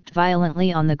again stepped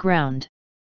violently on the ground.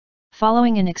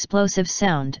 Following an explosive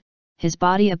sound, his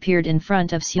body appeared in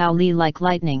front of Xiao Li like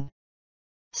lightning.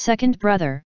 "Second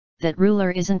brother, that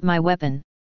ruler isn't my weapon.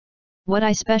 What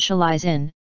I specialize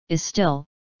in, is still,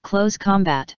 close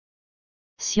combat."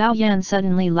 Xiao Yan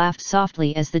suddenly laughed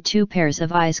softly as the two pairs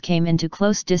of eyes came into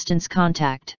close distance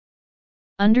contact.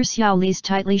 Under Xiao Li's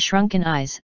tightly shrunken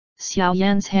eyes, Xiao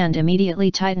Yan's hand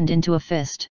immediately tightened into a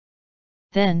fist.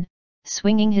 Then,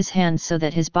 swinging his hand so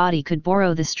that his body could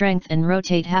borrow the strength and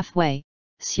rotate halfway,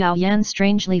 Xiao Yan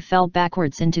strangely fell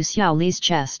backwards into Xiao Li's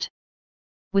chest.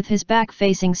 With his back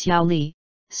facing Xiao Li,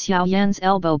 Xiao Yan's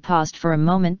elbow paused for a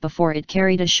moment before it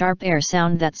carried a sharp air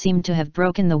sound that seemed to have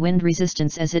broken the wind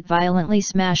resistance as it violently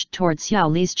smashed toward Xiao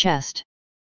Li's chest.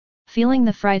 Feeling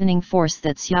the frightening force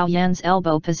that Xiao Yan's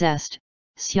elbow possessed,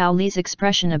 Xiao Li's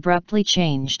expression abruptly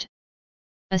changed.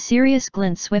 A serious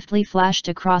glint swiftly flashed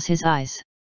across his eyes.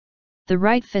 The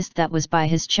right fist that was by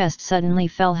his chest suddenly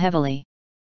fell heavily.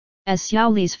 As Xiao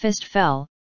Li's fist fell,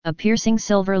 a piercing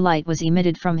silver light was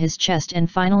emitted from his chest and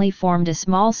finally formed a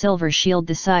small silver shield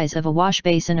the size of a wash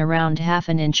basin around half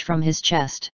an inch from his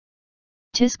chest.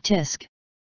 Tisk tisk.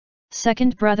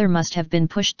 Second brother must have been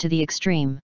pushed to the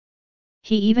extreme.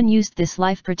 He even used this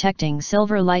life-protecting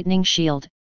silver lightning shield.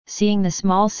 Seeing the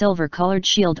small silver-colored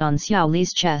shield on Xiao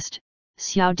Li's chest,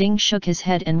 Xiao Ding shook his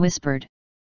head and whispered,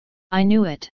 "I knew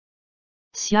it.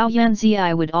 Xiao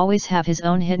Yanzi would always have his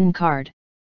own hidden card.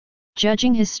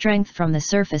 Judging his strength from the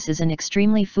surface is an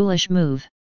extremely foolish move."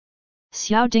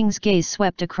 Xiao Ding's gaze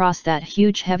swept across that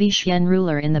huge heavy Xian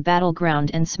ruler in the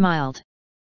battleground and smiled.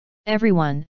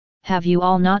 "Everyone, have you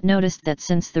all not noticed that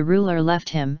since the ruler left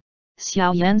him,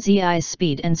 Xiao Yanzi's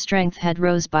speed and strength had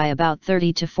rose by about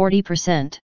 30 to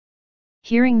 40%?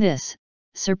 Hearing this,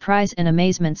 surprise and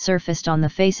amazement surfaced on the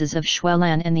faces of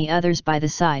Xuelan and the others by the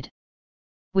side.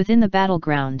 Within the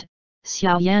battleground,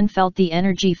 Xiao Yan felt the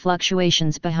energy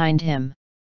fluctuations behind him.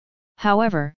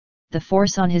 However, the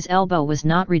force on his elbow was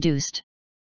not reduced.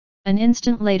 An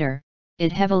instant later,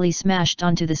 it heavily smashed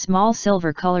onto the small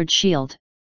silver-colored shield.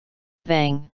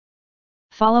 Bang!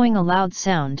 Following a loud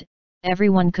sound,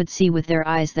 everyone could see with their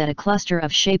eyes that a cluster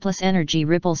of shapeless energy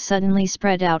ripples suddenly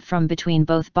spread out from between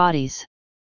both bodies.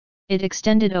 It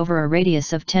extended over a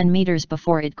radius of 10 meters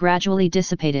before it gradually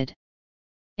dissipated.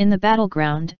 In the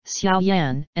battleground, Xiao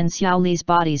Yan and Xiao Li's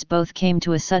bodies both came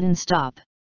to a sudden stop.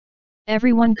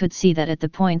 Everyone could see that at the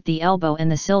point the elbow and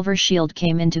the silver shield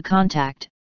came into contact,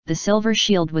 the silver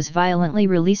shield was violently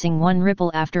releasing one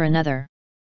ripple after another.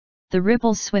 The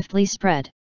ripples swiftly spread.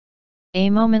 A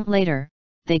moment later,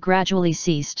 they gradually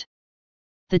ceased.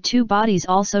 The two bodies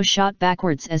also shot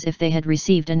backwards as if they had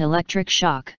received an electric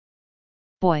shock.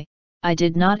 "Boy, I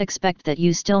did not expect that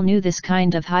you still knew this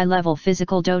kind of high-level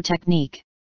physical do technique.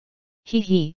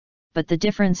 He, but the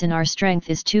difference in our strength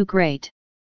is too great.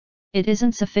 It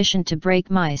isn't sufficient to break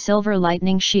my silver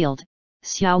lightning shield,"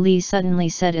 Xiao Li suddenly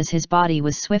said as his body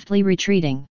was swiftly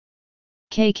retreating.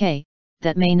 "KK,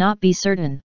 that may not be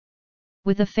certain."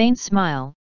 With a faint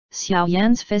smile, Xiao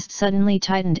Yan's fist suddenly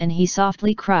tightened and he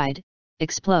softly cried,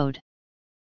 "Explode!"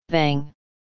 Bang!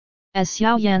 As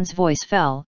Xiao Yan's voice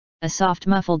fell, a soft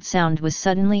muffled sound was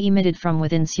suddenly emitted from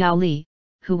within Xiao Li,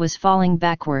 who was falling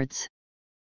backwards.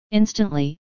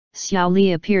 Instantly, Xiao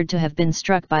Li appeared to have been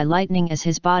struck by lightning as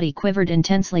his body quivered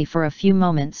intensely for a few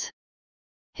moments.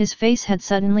 His face had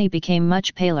suddenly become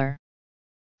much paler.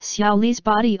 Xiao Li's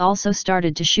body also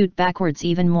started to shoot backwards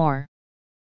even more.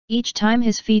 Each time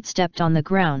his feet stepped on the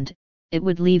ground, it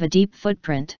would leave a deep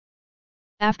footprint.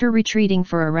 After retreating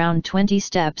for around 20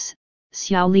 steps,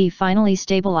 Xiao Li finally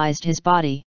stabilized his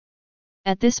body.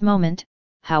 At this moment,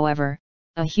 however,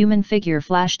 a human figure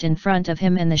flashed in front of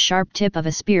him and the sharp tip of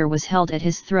a spear was held at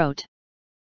his throat.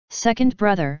 "Second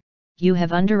brother, you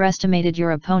have underestimated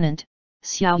your opponent,"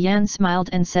 Xiao Yan smiled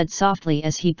and said softly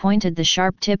as he pointed the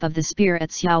sharp tip of the spear at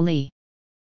Xiao Li.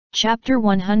 Chapter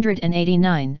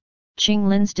 189, Qing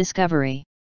Lin's Discovery.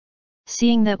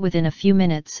 Seeing that within a few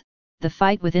minutes, the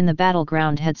fight within the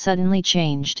battleground had suddenly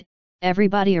changed,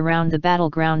 everybody around the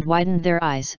battleground widened their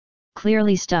eyes,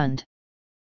 clearly stunned.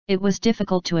 It was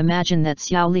difficult to imagine that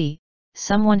Xiao Li,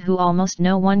 someone who almost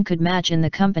no one could match in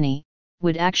the company,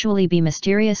 would actually be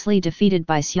mysteriously defeated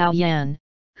by Xiao Yan,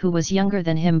 who was younger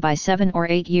than him by 7 or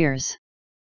 8 years.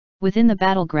 Within the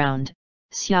battleground,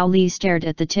 Xiao Li stared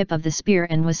at the tip of the spear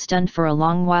and was stunned for a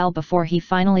long while before he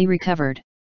finally recovered.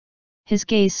 His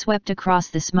gaze swept across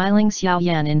the smiling Xiao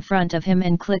Yan in front of him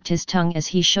and clicked his tongue as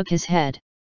he shook his head.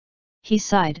 He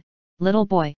sighed, "Little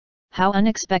boy, how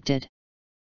unexpected.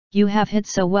 You have hit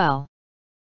so well.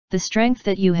 The strength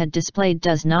that you had displayed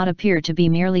does not appear to be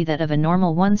merely that of a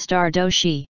normal one-star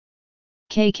doshi.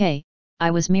 KK,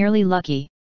 I was merely lucky."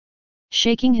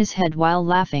 Shaking his head while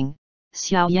laughing,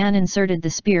 Xiao Yan inserted the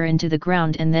spear into the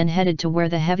ground and then headed to where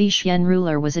the heavy Xian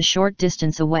ruler was a short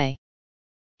distance away.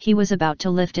 He was about to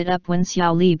lift it up when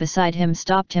Xiao Li beside him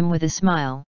stopped him with a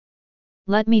smile.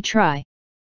 "Let me try.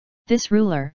 This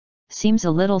ruler seems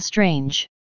a little strange."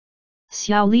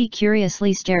 Xiao Li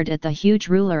curiously stared at the huge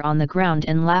ruler on the ground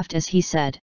and laughed as he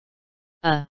said.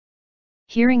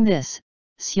 Hearing this,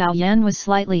 Xiao Yan was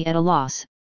slightly at a loss,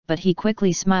 but he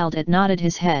quickly smiled and nodded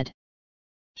his head.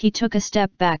 He took a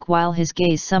step back while his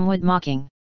gaze somewhat mocking.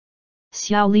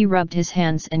 Xiao Li rubbed his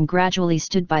hands and gradually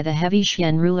stood by the heavy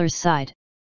Xian ruler's side.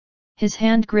 His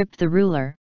hand gripped the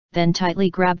ruler, then tightly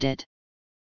grabbed it.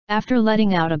 After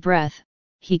letting out a breath,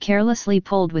 he carelessly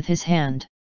pulled with his hand.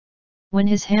 When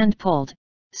his hand pulled,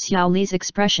 Xiao Li's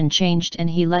expression changed and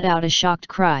he let out a shocked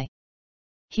cry.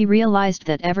 He realized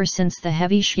that ever since the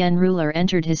heavy Xian ruler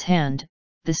entered his hand,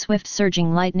 the swift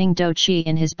surging lightning do qi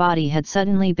in his body had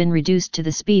suddenly been reduced to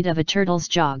the speed of a turtle's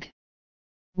jog.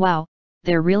 "Wow,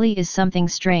 there really is something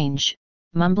strange,"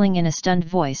 mumbling in a stunned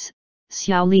voice,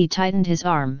 Xiao Li tightened his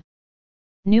arm.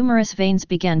 Numerous veins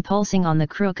began pulsing on the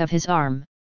crook of his arm.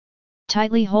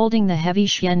 Tightly holding the heavy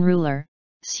Xian ruler,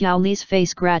 Xiao Li's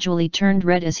face gradually turned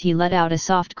red as he let out a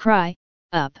soft cry,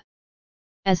 "Up!"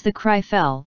 As the cry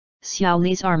fell, Xiao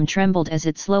Li's arm trembled as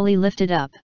it slowly lifted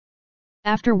up.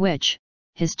 After which,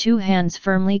 his two hands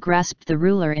firmly grasped the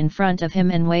ruler in front of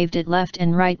him and waved it left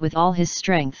and right with all his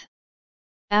strength.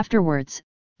 Afterwards,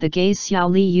 the gaze Xiao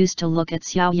Li used to look at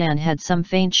Xiao Yan had some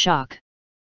faint shock.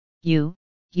 You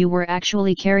were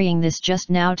actually carrying this just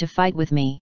now to fight with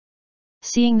me."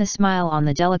 Seeing the smile on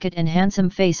the delicate and handsome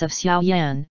face of Xiao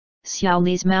Yan, Xiao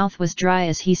Li's mouth was dry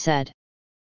as he said,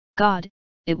 "God,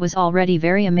 it was already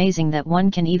very amazing that one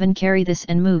can even carry this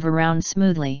and move around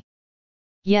smoothly.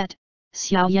 Yet,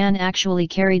 Xiao Yan actually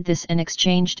carried this and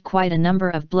exchanged quite a number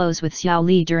of blows with Xiao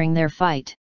Li during their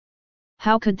fight.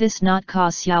 How could this not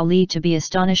cause Xiao Li to be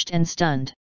astonished and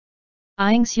stunned?"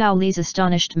 Eyeing Xiao Li's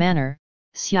astonished manner,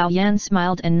 Xiao Yan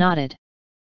smiled and nodded.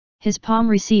 His palm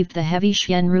received the heavy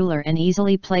Xian ruler and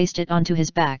easily placed it onto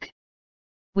his back.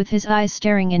 With his eyes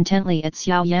staring intently at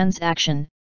Xiao Yan's action,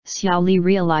 Xiao Li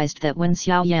realized that when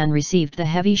Xiao Yan received the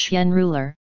heavy Xian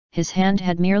ruler, his hand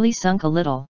had merely sunk a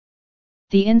little.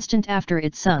 The instant after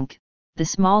it sunk, the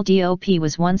small DOP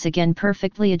was once again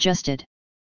perfectly adjusted.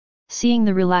 Seeing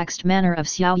the relaxed manner of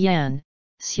Xiao Yan,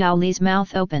 Xiao Li's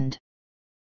mouth opened.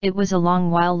 It was a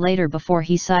long while later before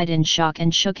he sighed in shock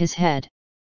and shook his head.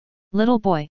 "Little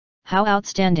boy, how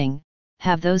outstanding,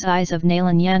 have those eyes of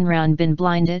Nalan Yanran been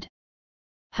blinded?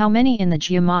 How many in the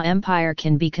Jiama Empire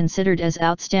can be considered as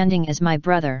outstanding as my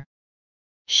brother?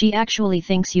 She actually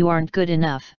thinks you aren't good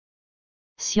enough."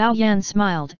 Xiao Yan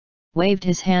smiled, waved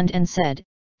his hand and said,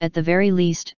 "At the very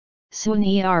least, Sun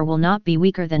Er will not be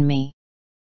weaker than me."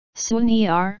 "Sun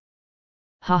Er?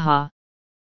 Haha.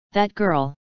 That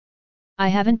girl. I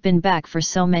haven't been back for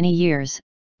so many years,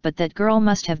 but that girl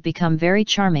must have become very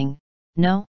charming,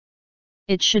 no?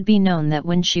 It should be known that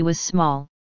when she was small,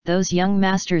 those young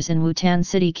masters in Wutan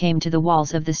City came to the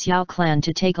walls of the Xiao clan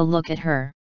to take a look at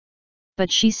her.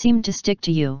 But she seemed to stick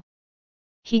to you.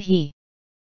 He.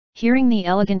 Hearing the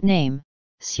elegant name,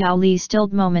 Xiao Li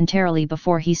stilled momentarily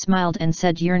before he smiled and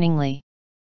said yearningly.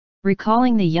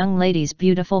 Recalling the young lady's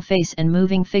beautiful face and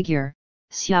moving figure,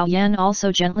 Xiao Yan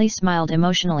also gently smiled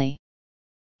emotionally.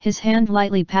 His hand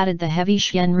lightly patted the heavy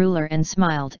Xian ruler and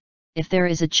smiled, "If there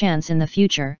is a chance in the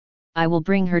future, I will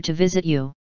bring her to visit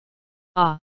you.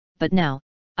 Ah, but now,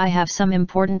 I have some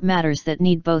important matters that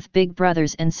need both big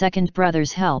brother's and second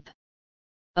brother's help.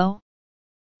 Oh?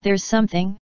 There's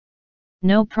something?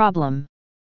 No problem.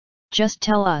 Just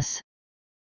tell us.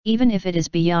 Even if it is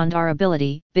beyond our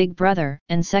ability, big brother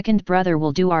and second brother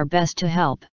will do our best to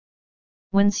help.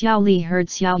 When Xiao Li heard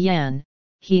Xiao Yan,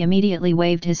 he immediately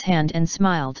waved his hand and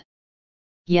smiled.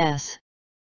 Yes.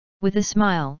 With a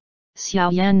smile,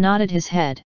 Xiao Yan nodded his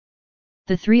head.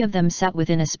 The three of them sat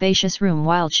within a spacious room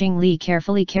while Qing Li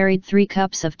carefully carried 3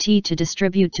 cups of tea to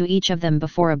distribute to each of them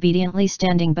before obediently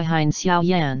standing behind Xiao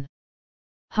Yan.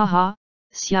 Haha,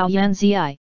 Xiao Yan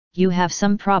Zi, you have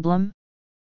some problem?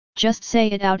 Just say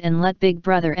it out and let big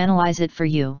brother analyze it for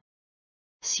you.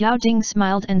 Xiao Ding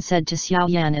smiled and said to Xiao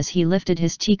Yan as he lifted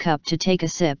his teacup to take a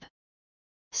sip.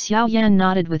 Xiao Yan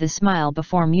nodded with a smile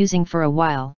before musing for a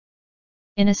while.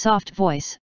 In a soft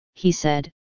voice, he said,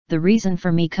 the reason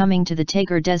for me coming to the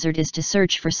Tager Desert is to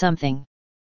search for something.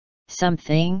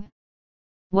 Something?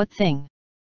 What thing?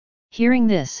 Hearing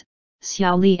this,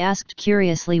 Xiao Li asked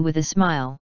curiously with a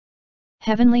smile.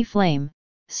 Heavenly flame,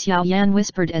 Xiao Yan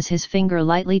whispered as his finger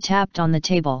lightly tapped on the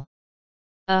table.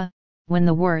 When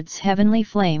the words heavenly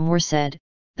flame were said,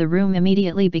 the room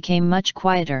immediately became much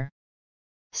quieter.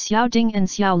 Xiao Ding and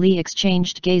Xiao Li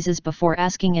exchanged gazes before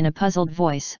asking in a puzzled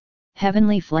voice,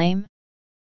 heavenly flame?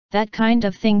 That kind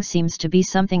of thing seems to be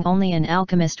something only an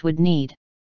alchemist would need.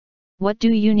 What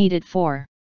do you need it for?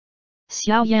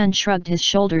 Xiao Yan shrugged his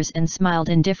shoulders and smiled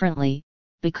indifferently,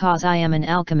 because I am an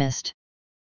alchemist.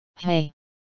 Hey!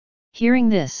 Hearing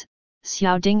this,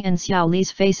 Xiao Ding and Xiao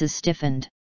Li's faces stiffened.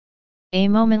 A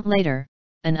moment later,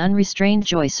 an unrestrained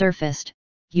joy surfaced,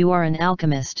 you are an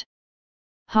alchemist.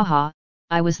 Haha,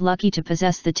 I was lucky to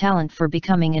possess the talent for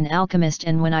becoming an alchemist,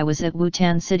 and when I was at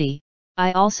Wutan City,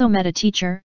 I also met a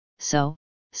teacher, so,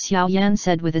 Xiao Yan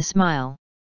said with a smile.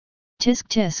 Tisk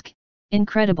tisk,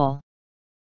 incredible.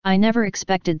 I never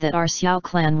expected that our Xiao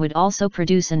clan would also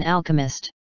produce an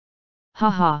alchemist.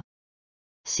 Haha.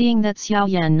 Seeing that Xiao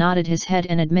Yan nodded his head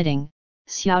and admitting,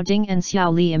 Xiao Ding and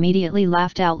Xiao Li immediately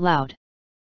laughed out loud.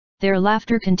 Their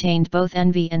laughter contained both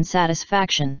envy and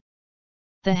satisfaction.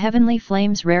 The heavenly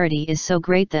flame's rarity is so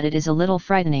great that it is a little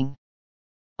frightening.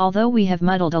 Although we have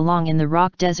muddled along in the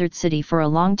rock desert city for a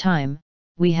long time,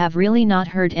 we have really not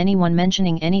heard anyone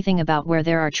mentioning anything about where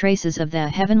there are traces of the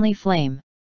heavenly flame.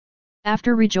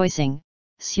 After rejoicing,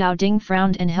 Xiao Ding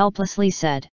frowned and helplessly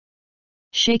said.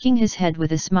 Shaking his head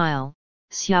with a smile,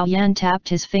 Xiao Yan tapped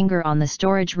his finger on the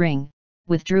storage ring,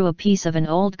 withdrew a piece of an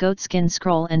old goatskin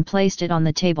scroll and placed it on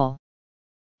the table.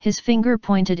 His finger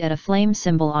pointed at a flame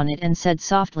symbol on it and said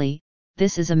softly,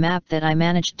 this is a map that I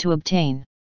managed to obtain.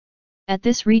 At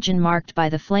this region marked by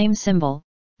the flame symbol,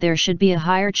 there should be a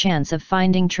higher chance of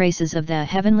finding traces of the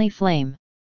heavenly flame.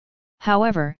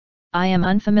 However, I am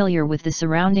unfamiliar with the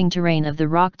surrounding terrain of the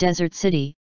rock desert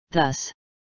city, thus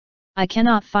I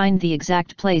cannot find the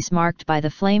exact place marked by the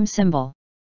flame symbol.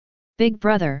 Big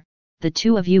brother, the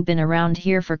two of you been around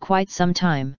here for quite some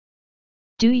time.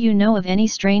 Do you know of any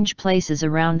strange places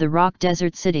around the rock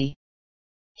desert city?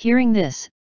 Hearing this,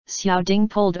 Xiao Ding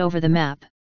pulled over the map.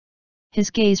 His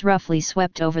gaze roughly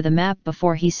swept over the map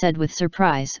before he said with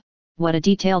surprise, what a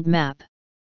detailed map.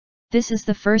 This is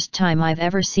the first time I've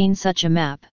ever seen such a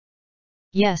map.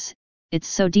 Yes, it's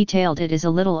so detailed it is a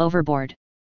little overboard.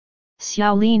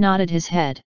 Xiao Li nodded his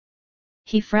head.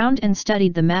 He frowned and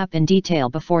studied the map in detail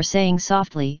before saying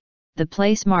softly, the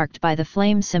place marked by the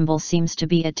flame symbol seems to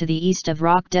be to the east of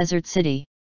Rock Desert City.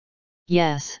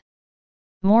 Yes.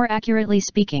 More accurately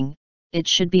speaking, it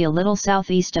should be a little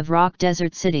southeast of Rock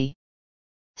Desert City.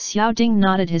 Xiao Ding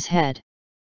nodded his head.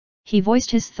 He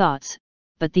voiced his thoughts,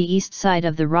 but the east side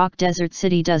of the Rock Desert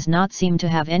City does not seem to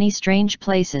have any strange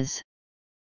places.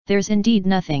 There's indeed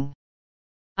nothing.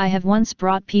 I have once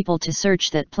brought people to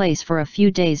search that place for a few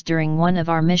days during one of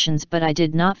our missions, but I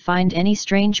did not find any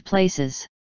strange places.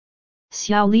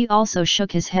 Xiao Li also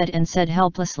shook his head and said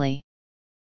helplessly.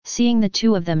 Seeing the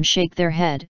two of them shake their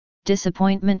head,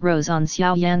 disappointment rose on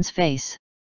Xiao Yan's face.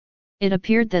 It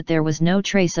appeared that there was no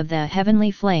trace of the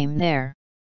heavenly flame there.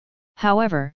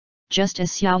 However, just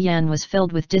as Xiao Yan was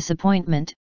filled with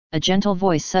disappointment, a gentle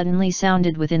voice suddenly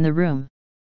sounded within the room.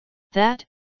 That,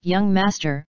 young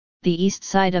master, the east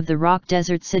side of the rock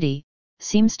desert city,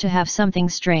 seems to have something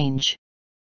strange.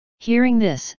 Hearing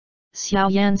this, Xiao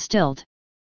Yan stilled.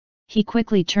 He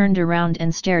quickly turned around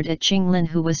and stared at Qing Lin,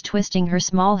 who was twisting her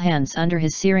small hands under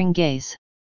his searing gaze.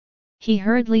 He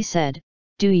hurriedly said,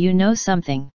 do you know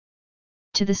something?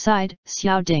 To the side,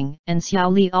 Xiao Ding and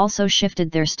Xiao Li also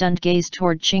shifted their stunned gaze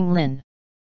toward Qing Lin.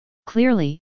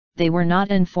 Clearly, they were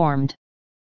not informed.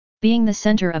 Being the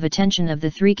center of attention of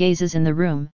the three gazes in the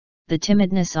room, the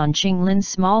timidness on Qinglin's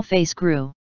small face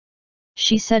grew.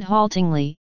 She said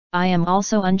haltingly, I am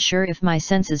also unsure if my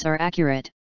senses are accurate,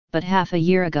 but half a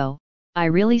year ago, I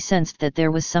really sensed that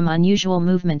there was some unusual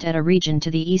movement at a region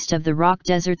to the east of the rock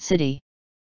desert city.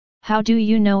 How do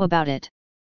you know about it?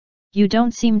 You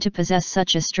don't seem to possess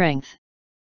such a strength.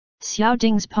 Xiao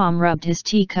Ding's palm rubbed his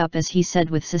teacup as he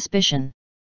said with suspicion.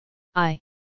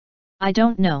 I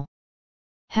don't know.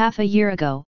 Half a year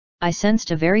ago, I sensed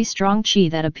a very strong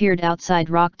qi that appeared outside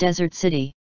Rock Desert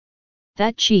City.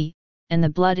 That qi, and the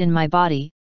blood in my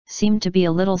body, seemed to be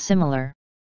a little similar.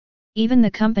 Even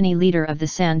the company leader of the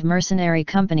Sand Mercenary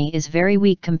Company is very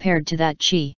weak compared to that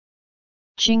qi.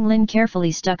 Qinglin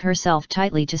carefully stuck herself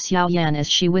tightly to Xiao Yan as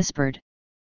she whispered.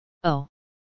 Oh!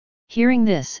 Hearing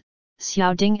this,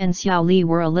 Xiao Ding and Xiao Li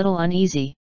were a little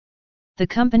uneasy. The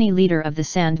company leader of the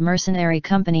Sand Mercenary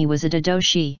Company was a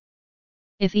Dadoshi.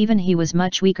 If even he was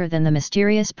much weaker than the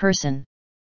mysterious person.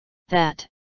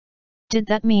 Did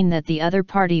that mean that the other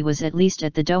party was at least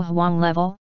at the Dohuang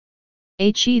level?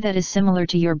 A qi that is similar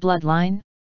to your bloodline?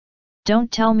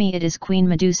 Don't tell me it is Queen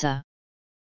Medusa.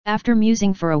 After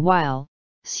musing for a while,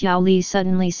 Xiao Li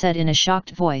suddenly said in a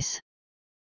shocked voice.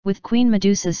 With Queen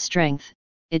Medusa's strength,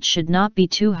 it should not be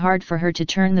too hard for her to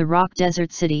turn the rock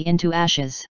desert city into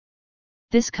ashes.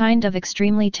 This kind of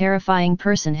extremely terrifying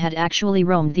person had actually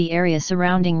roamed the area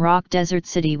surrounding Rock Desert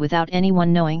City without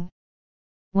anyone knowing.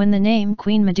 When the name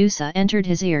Queen Medusa entered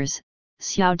his ears,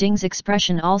 Xiao Ding's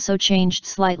expression also changed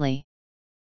slightly.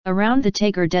 Around the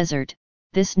Tager Desert,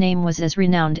 this name was as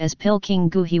renowned as Pil King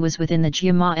Gu he was within the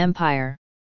Jiama Empire.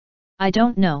 I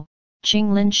don't know,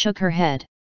 Qinglin shook her head.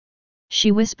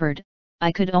 She whispered,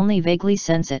 I could only vaguely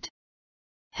sense it.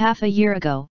 Half a year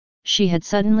ago, she had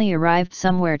suddenly arrived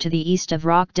somewhere to the east of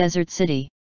Rock Desert City.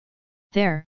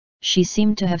 There, she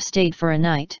seemed to have stayed for a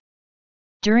night.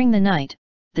 During the night,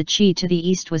 the qi to the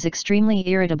east was extremely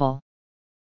irritable.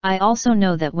 I also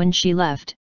know that when she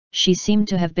left, she seemed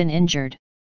to have been injured.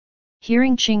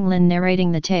 Hearing Qinglin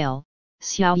narrating the tale,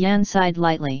 Xiao Yan sighed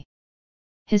lightly.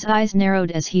 His eyes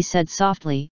narrowed as he said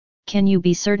softly, Can you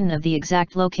be certain of the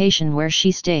exact location where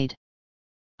she stayed?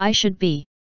 I should be.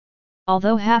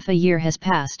 Although half a year has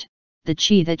passed, the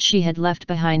qi that she had left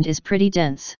behind is pretty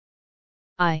dense.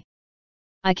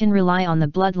 I can rely on the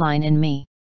bloodline in me.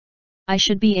 I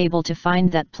should be able to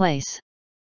find that place.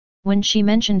 When she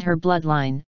mentioned her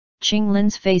bloodline,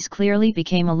 Qinglin's face clearly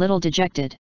became a little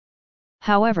dejected.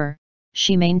 However,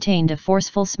 she maintained a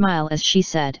forceful smile as she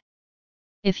said.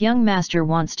 If young master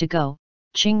wants to go,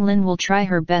 Qinglin will try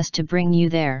her best to bring you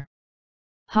there.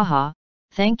 Haha,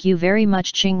 thank you very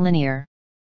much Qinglinier.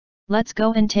 Let's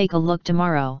go and take a look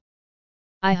tomorrow.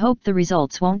 I hope the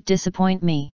results won't disappoint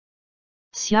me.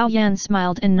 Xiao Yan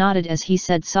smiled and nodded as he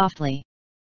said softly.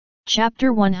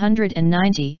 Chapter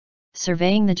 190,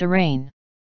 Surveying the Terrain.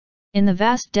 In the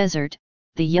vast desert,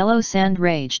 the yellow sand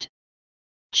raged.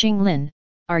 Qinglin,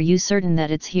 are you certain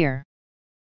that it's here?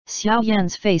 Xiao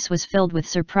Yan's face was filled with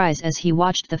surprise as he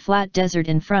watched the flat desert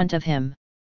in front of him.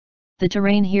 The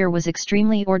terrain here was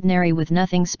extremely ordinary with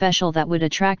nothing special that would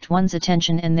attract one's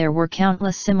attention, and there were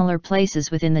countless similar places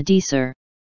within the desert.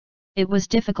 It was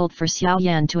difficult for Xiao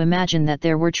Yan to imagine that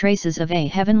there were traces of a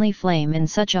heavenly flame in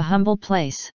such a humble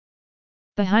place.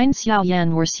 Behind Xiao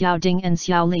Yan were Xiao Ding and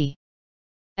Xiao Li.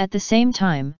 At the same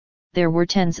time, there were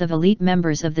tens of elite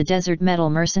members of the Desert Metal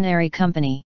Mercenary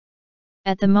Company.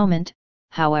 At the moment,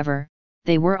 however,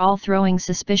 they were all throwing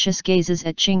suspicious gazes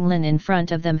at Qinglin in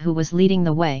front of them, who was leading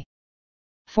the way.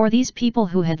 For these people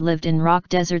who had lived in Rock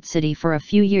Desert City for a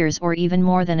few years or even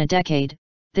more than a decade,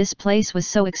 this place was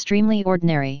so extremely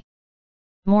ordinary.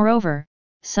 Moreover,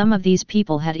 some of these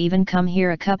people had even come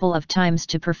here a couple of times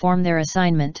to perform their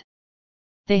assignment.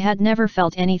 They had never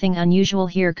felt anything unusual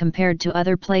here compared to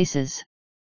other places.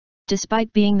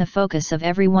 Despite being the focus of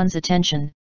everyone's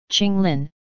attention, Qinglin,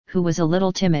 who was a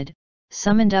little timid,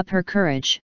 summoned up her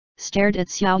courage, stared at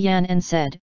Xiao Yan and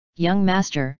said, Young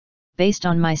master, based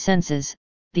on my senses,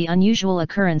 the unusual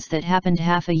occurrence that happened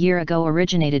half a year ago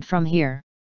originated from here.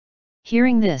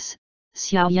 Hearing this,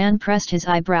 Xiao Yan pressed his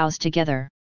eyebrows together.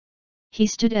 He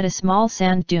stood at a small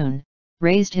sand dune,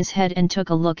 raised his head and took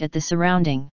a look at the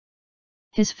surrounding.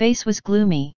 His face was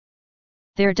gloomy.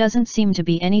 There doesn't seem to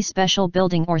be any special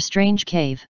building or strange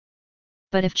cave.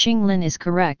 But if Qinglin is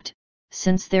correct,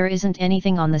 since there isn't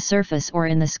anything on the surface or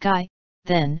in the sky,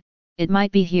 then, it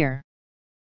might be here.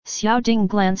 Xiao Ding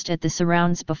glanced at the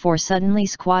surrounds before suddenly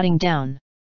squatting down.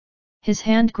 His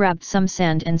hand grabbed some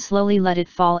sand and slowly let it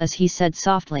fall as he said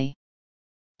softly.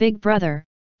 Big brother,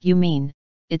 you mean,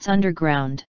 it's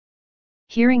underground?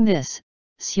 Hearing this,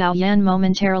 Xiao Yan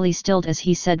momentarily stilled as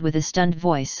he said with a stunned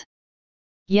voice.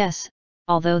 Yes,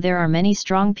 although there are many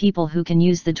strong people who can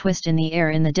use the twist in the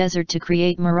air in the desert to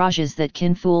create mirages that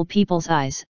can fool people's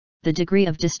eyes, the degree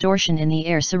of distortion in the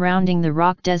air surrounding the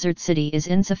rock desert city is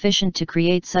insufficient to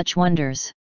create such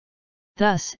wonders.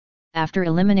 Thus, after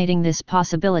eliminating this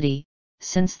possibility,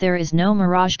 since there is no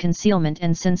mirage concealment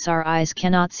and since our eyes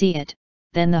cannot see it,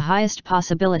 then the highest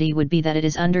possibility would be that it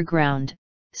is underground,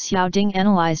 Xiao Ding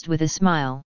analyzed with a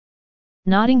smile.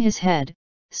 Nodding his head,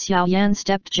 Xiao Yan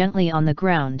stepped gently on the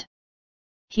ground.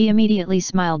 He immediately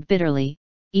smiled bitterly.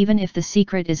 Even if the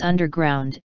secret is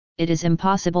underground, it is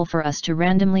impossible for us to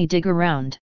randomly dig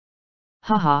around.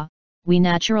 Haha, we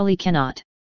naturally cannot.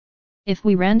 If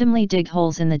we randomly dig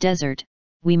holes in the desert,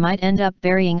 we might end up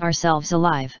burying ourselves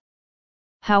alive.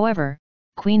 However,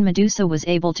 Queen Medusa was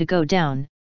able to go down,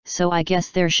 so I guess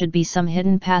there should be some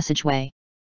hidden passageway.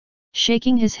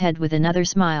 Shaking his head with another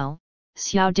smile,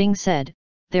 Xiao Ding said,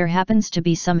 there happens to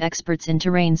be some experts in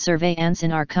terrain survey ants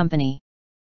in our company.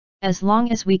 As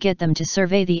long as we get them to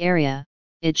survey the area,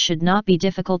 it should not be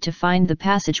difficult to find the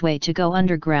passageway to go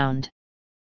underground.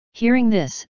 Hearing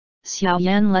this, Xiao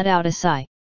Yan let out a sigh.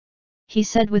 He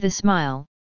said with a smile,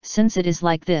 since it is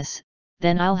like this,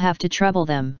 then I'll have to trouble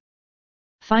them.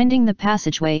 Finding the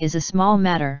passageway is a small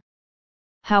matter.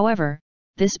 However,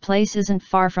 this place isn't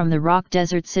far from the rock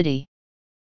desert city.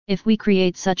 If we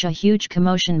create such a huge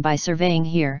commotion by surveying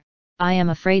here, I am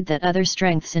afraid that other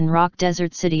strengths in rock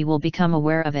desert city will become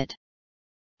aware of it.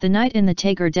 The night in the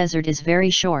Tager desert is very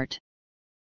short.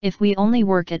 If we only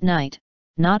work at night,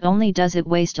 not only does it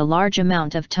waste a large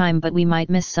amount of time but we might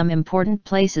miss some important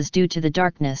places due to the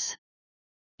darkness.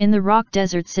 In the rock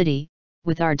desert city,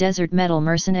 with our desert metal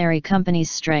mercenary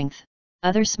company's strength,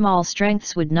 other small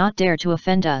strengths would not dare to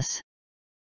offend us.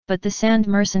 But the sand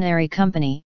mercenary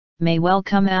company may well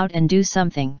come out and do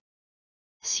something.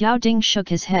 Xiao Ding shook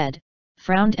his head,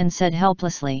 frowned and said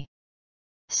helplessly.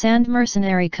 Sand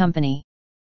mercenary company.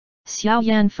 Xiao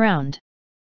Yan frowned.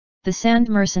 The Sand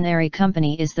Mercenary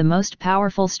Company is the most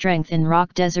powerful strength in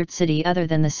Rock Desert City other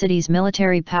than the city's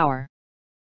military power.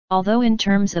 Although in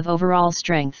terms of overall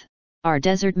strength, our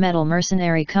Desert Metal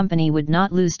Mercenary Company would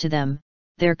not lose to them,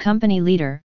 their company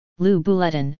leader, Lu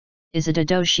Buletin, is a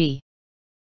Dadoshi.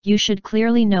 You should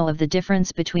clearly know of the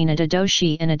difference between a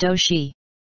Dadoshi and a Doshi.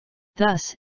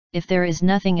 Thus, if there is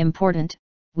nothing important,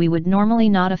 we would normally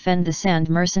not offend the Sand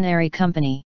Mercenary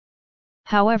Company.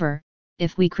 However,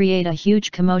 if we create a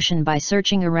huge commotion by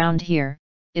searching around here,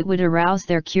 it would arouse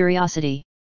their curiosity.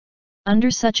 Under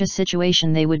such a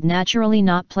situation they would naturally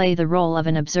not play the role of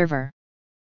an observer.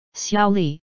 Xiao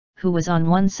Li, who was on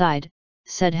one side,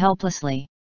 said helplessly.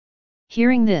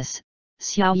 Hearing this,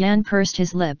 Xiao Yan pursed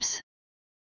his lips.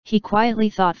 He quietly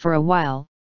thought for a while,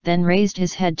 then raised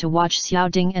his head to watch Xiao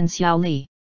Ding and Xiao Li.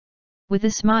 With a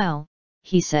smile,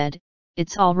 he said,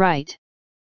 "It's all right.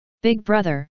 Big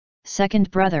brother,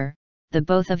 second brother, the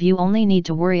both of you only need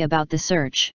to worry about the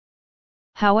search.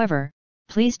 However,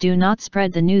 please do not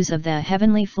spread the news of the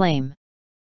heavenly flame.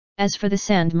 As for the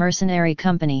Sand Mercenary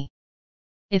Company,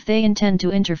 if they intend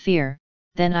to interfere,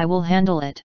 then I will handle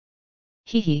it.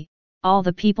 Hehe, all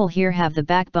the people here have the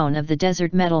backbone of the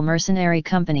Desert Metal Mercenary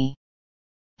Company.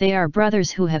 They are brothers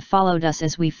who have followed us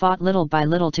as we fought little by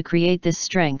little to create this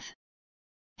strength.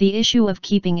 The issue of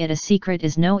keeping it a secret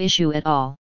is no issue at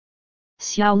all."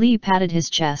 Xiao Li patted his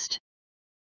chest.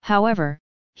 However,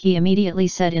 he immediately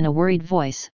said in a worried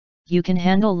voice, "You can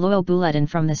handle Luo Buletin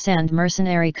from the Sand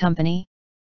Mercenary Company?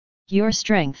 Your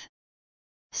strength."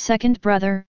 "Second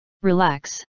brother,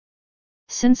 relax.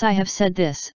 Since I have said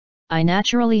this, I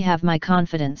naturally have my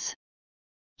confidence.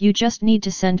 You just need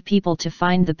to send people to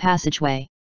find the passageway."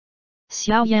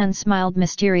 Xiao Yan smiled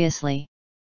mysteriously.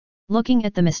 Looking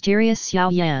at the mysterious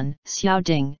Xiao Yan, Xiao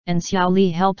Ding and Xiao Li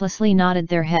helplessly nodded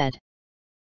their head.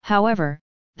 However,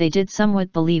 they did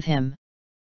somewhat believe him.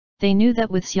 They knew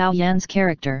that with Xiao Yan's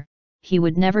character, he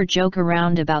would never joke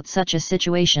around about such a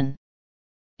situation.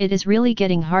 It is really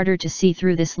getting harder to see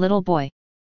through this little boy.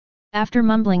 After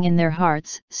mumbling in their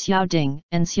hearts, Xiao Ding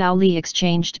and Xiao Li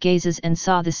exchanged gazes and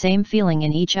saw the same feeling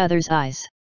in each other's eyes.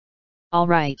 "All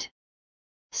right.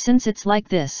 Since it's like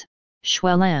this,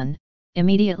 Xuelan,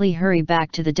 immediately hurry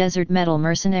back to the Desert Metal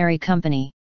Mercenary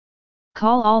Company.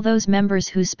 Call all those members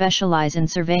who specialize in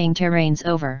surveying terrains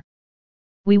over.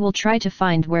 We will try to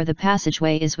find where the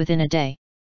passageway is within a day."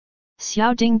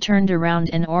 Xiao Ding turned around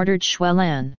and ordered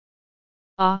Xuelan.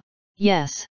 "Ah,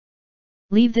 yes.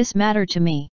 Leave this matter to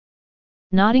me."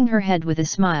 Nodding her head with a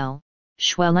smile,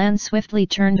 Xuelan swiftly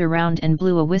turned around and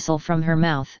blew a whistle from her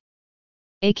mouth.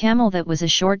 A camel that was a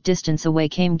short distance away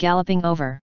came galloping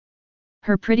over.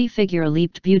 Her pretty figure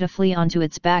leaped beautifully onto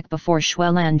its back before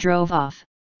Xuelan drove off,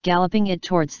 galloping it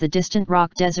towards the distant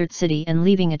rock desert city and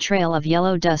leaving a trail of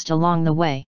yellow dust along the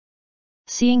way.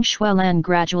 Seeing Xuelan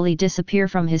gradually disappear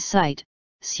from his sight,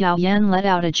 Xiaoyan let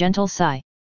out a gentle sigh.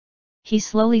 He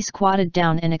slowly squatted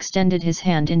down and extended his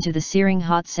hand into the searing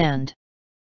hot sand.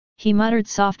 He muttered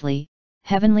softly,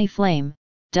 "Heavenly flame,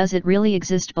 does it really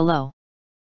exist below?"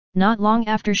 Not long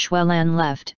after Xuelan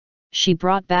left, she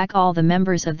brought back all the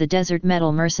members of the Desert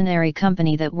Metal Mercenary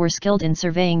Company that were skilled in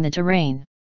surveying the terrain.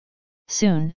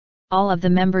 Soon, all of the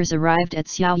members arrived at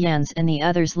Xiaoyan's and the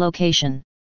others' location.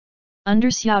 Under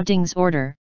Xiao Ding's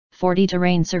order, 40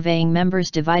 terrain surveying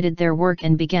members divided their work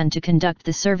and began to conduct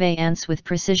the survey ants with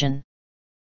precision.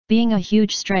 Being a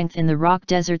huge strength in the rock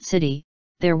desert city,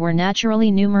 there were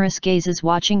naturally numerous gazes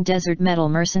watching Desert Metal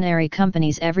Mercenary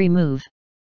Company's every move.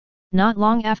 Not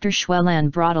long after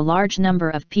Xuelan brought a large number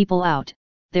of people out,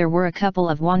 there were a couple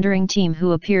of wandering team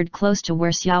who appeared close to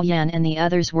where Xiaoyan and the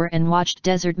others were and watched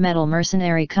Desert Metal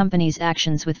Mercenary Company's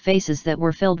actions with faces that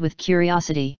were filled with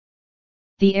curiosity.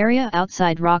 The area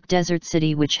outside Rock Desert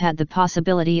City, which had the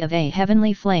possibility of a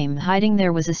heavenly flame hiding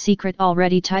there, was a secret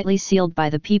already tightly sealed by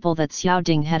the people that Xiao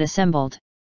Ding had assembled.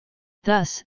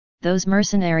 Thus, those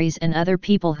mercenaries and other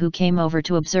people who came over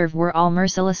to observe were all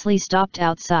mercilessly stopped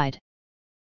outside.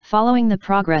 Following the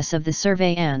progress of the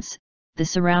survey ants, the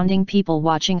surrounding people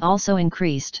watching also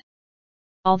increased.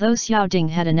 Although Xiao Ding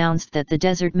had announced that the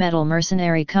Desert Metal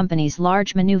Mercenary Company's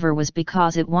large maneuver was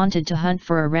because it wanted to hunt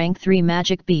for a rank 3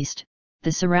 magic beast,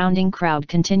 the surrounding crowd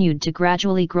continued to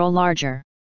gradually grow larger.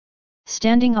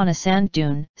 Standing on a sand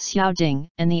dune, Xiao Ding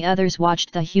and the others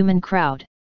watched the human crowd.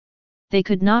 They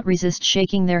could not resist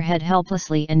shaking their head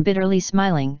helplessly and bitterly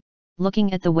smiling,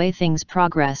 looking at the way things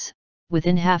progress.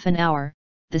 Within half an hour,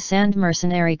 the Sand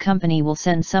Mercenary Company will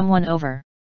send someone over.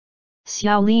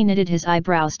 Xiao Li knitted his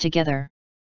eyebrows together.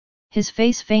 His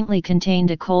face faintly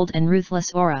contained a cold and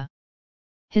ruthless aura.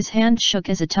 His hand shook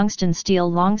as a tungsten steel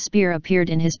long spear appeared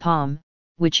in his palm,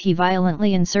 which he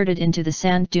violently inserted into the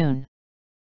sand dune.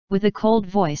 With a cold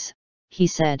voice, he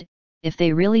said, "If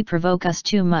they really provoke us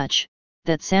too much,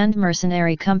 that Sand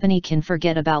Mercenary Company can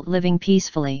forget about living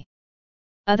peacefully.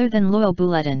 Other than Luo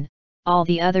Buletin, all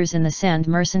the others in the Sand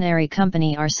Mercenary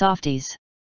Company are softies."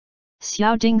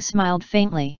 Xiao Ding smiled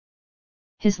faintly.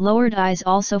 His lowered eyes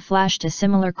also flashed a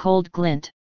similar cold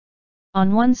glint.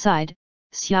 On one side,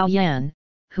 Xiao Yan,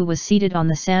 who was seated on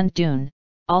the sand dune,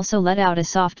 also let out a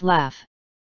soft laugh.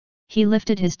 He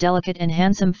lifted his delicate and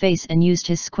handsome face and used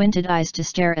his squinted eyes to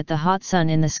stare at the hot sun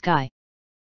in the sky.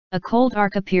 A cold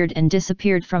arc appeared and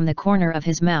disappeared from the corner of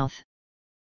his mouth.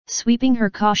 Sweeping her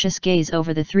cautious gaze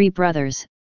over the three brothers,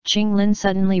 Qing Lin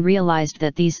suddenly realized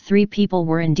that these three people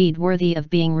were indeed worthy of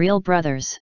being real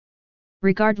brothers.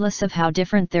 Regardless of how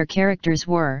different their characters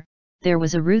were, there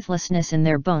was a ruthlessness in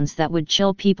their bones that would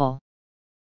chill people.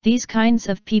 These kinds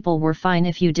of people were fine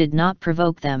if you did not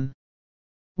provoke them.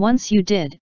 Once you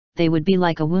did, they would be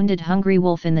like a wounded hungry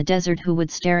wolf in the desert who would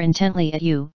stare intently at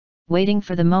you, waiting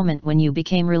for the moment when you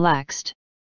became relaxed.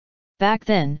 Back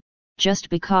then, just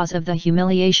because of the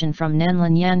humiliation from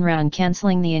Nanlin Yanran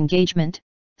cancelling the engagement,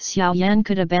 Xiao Yan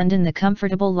could abandon the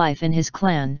comfortable life in his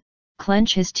clan,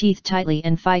 clench his teeth tightly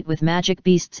and fight with magic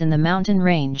beasts in the mountain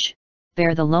range,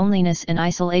 bear the loneliness and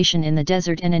isolation in the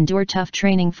desert and endure tough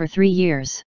training for 3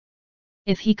 years.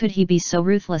 If he could be so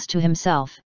ruthless to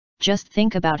himself, just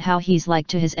think about how he's like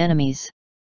to his enemies.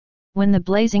 When the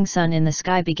blazing sun in the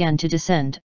sky began to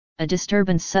descend, a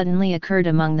disturbance suddenly occurred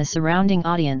among the surrounding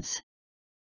audience.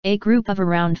 A group of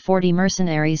around 40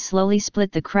 mercenaries slowly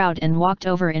split the crowd and walked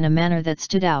over in a manner that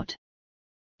stood out.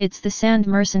 "It's the Sand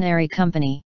Mercenary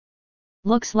Company.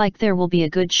 Looks like there will be a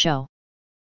good show."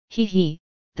 He,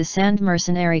 the Sand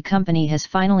Mercenary Company has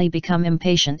finally become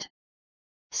impatient.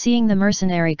 Seeing the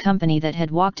mercenary company that had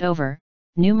walked over,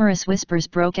 numerous whispers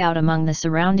broke out among the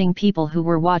surrounding people who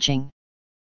were watching.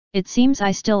 "It seems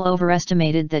I still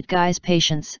overestimated that guy's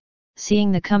patience."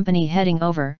 Seeing the company heading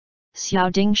over,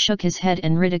 Xiao Ding shook his head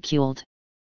and ridiculed.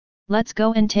 "Let's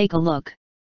go and take a look.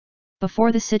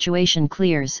 Before the situation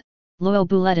clears, Luo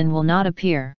Buletin will not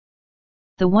appear."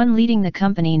 The one leading the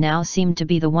company now seemed to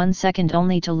be the one second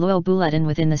only to Luo Buletin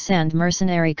within the Sand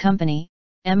Mercenary Company,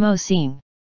 Mo Xing.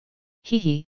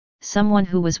 "He, someone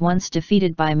who was once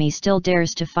defeated by me still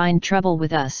dares to find trouble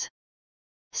with us."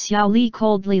 Xiao Li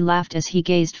coldly laughed as he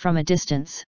gazed from a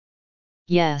distance.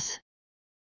 "Yes."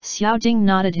 Xiao Ding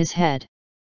nodded his head.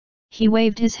 He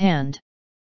waved his hand.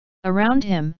 Around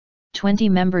him, 20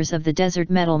 members of the Desert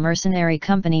Metal Mercenary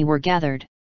Company were gathered.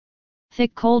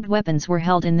 Thick cold weapons were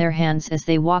held in their hands as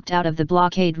they walked out of the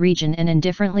blockade region and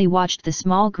indifferently watched the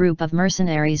small group of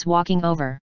mercenaries walking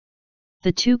over.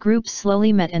 The two groups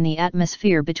slowly met and the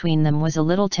atmosphere between them was a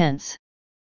little tense.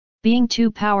 Being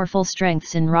two powerful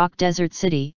strengths in Rock Desert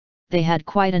City, they had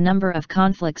quite a number of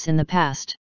conflicts in the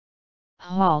past.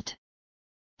 Halt!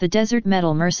 The Desert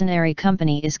Metal Mercenary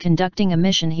Company is conducting a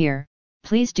mission here,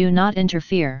 please do not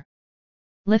interfere.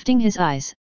 Lifting his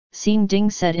eyes, Xing Ding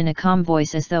said in a calm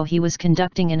voice as though he was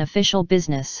conducting an official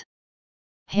business.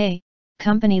 Hey,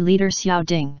 company leader Xiao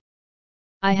Ding.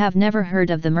 I have never heard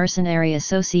of the Mercenary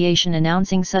Association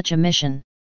announcing such a mission.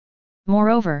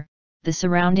 Moreover, the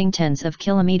surrounding tens of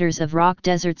kilometers of Rock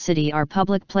Desert City are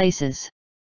public places.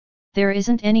 There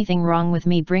isn't anything wrong with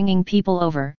me bringing people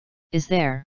over, is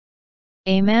there?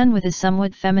 A man with a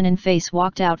somewhat feminine face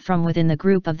walked out from within the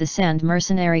group of the Sand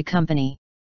Mercenary Company.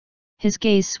 His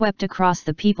gaze swept across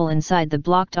the people inside the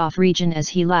blocked-off region as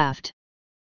he laughed.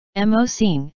 Mo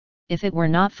Xing, if it were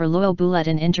not for Luo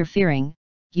Bulletin interfering,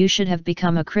 you should have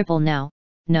become a cripple now,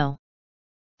 no.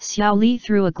 Xiao Li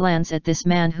threw a glance at this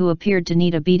man who appeared to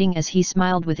need a beating as he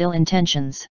smiled with ill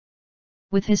intentions.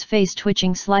 With his face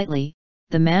twitching slightly,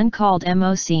 the man called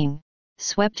Mo Xing,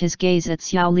 swept his gaze at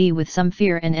Xiao Li with some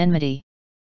fear and enmity.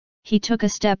 He took a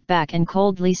step back and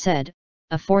coldly said,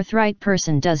 a forthright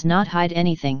person does not hide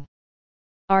anything.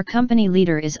 Our company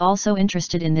leader is also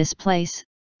interested in this place,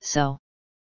 so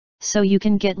you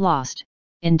can get lost.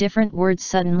 Indifferent words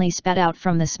suddenly spat out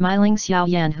from the smiling Xiao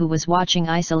Yan who was watching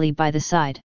icily by the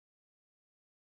side.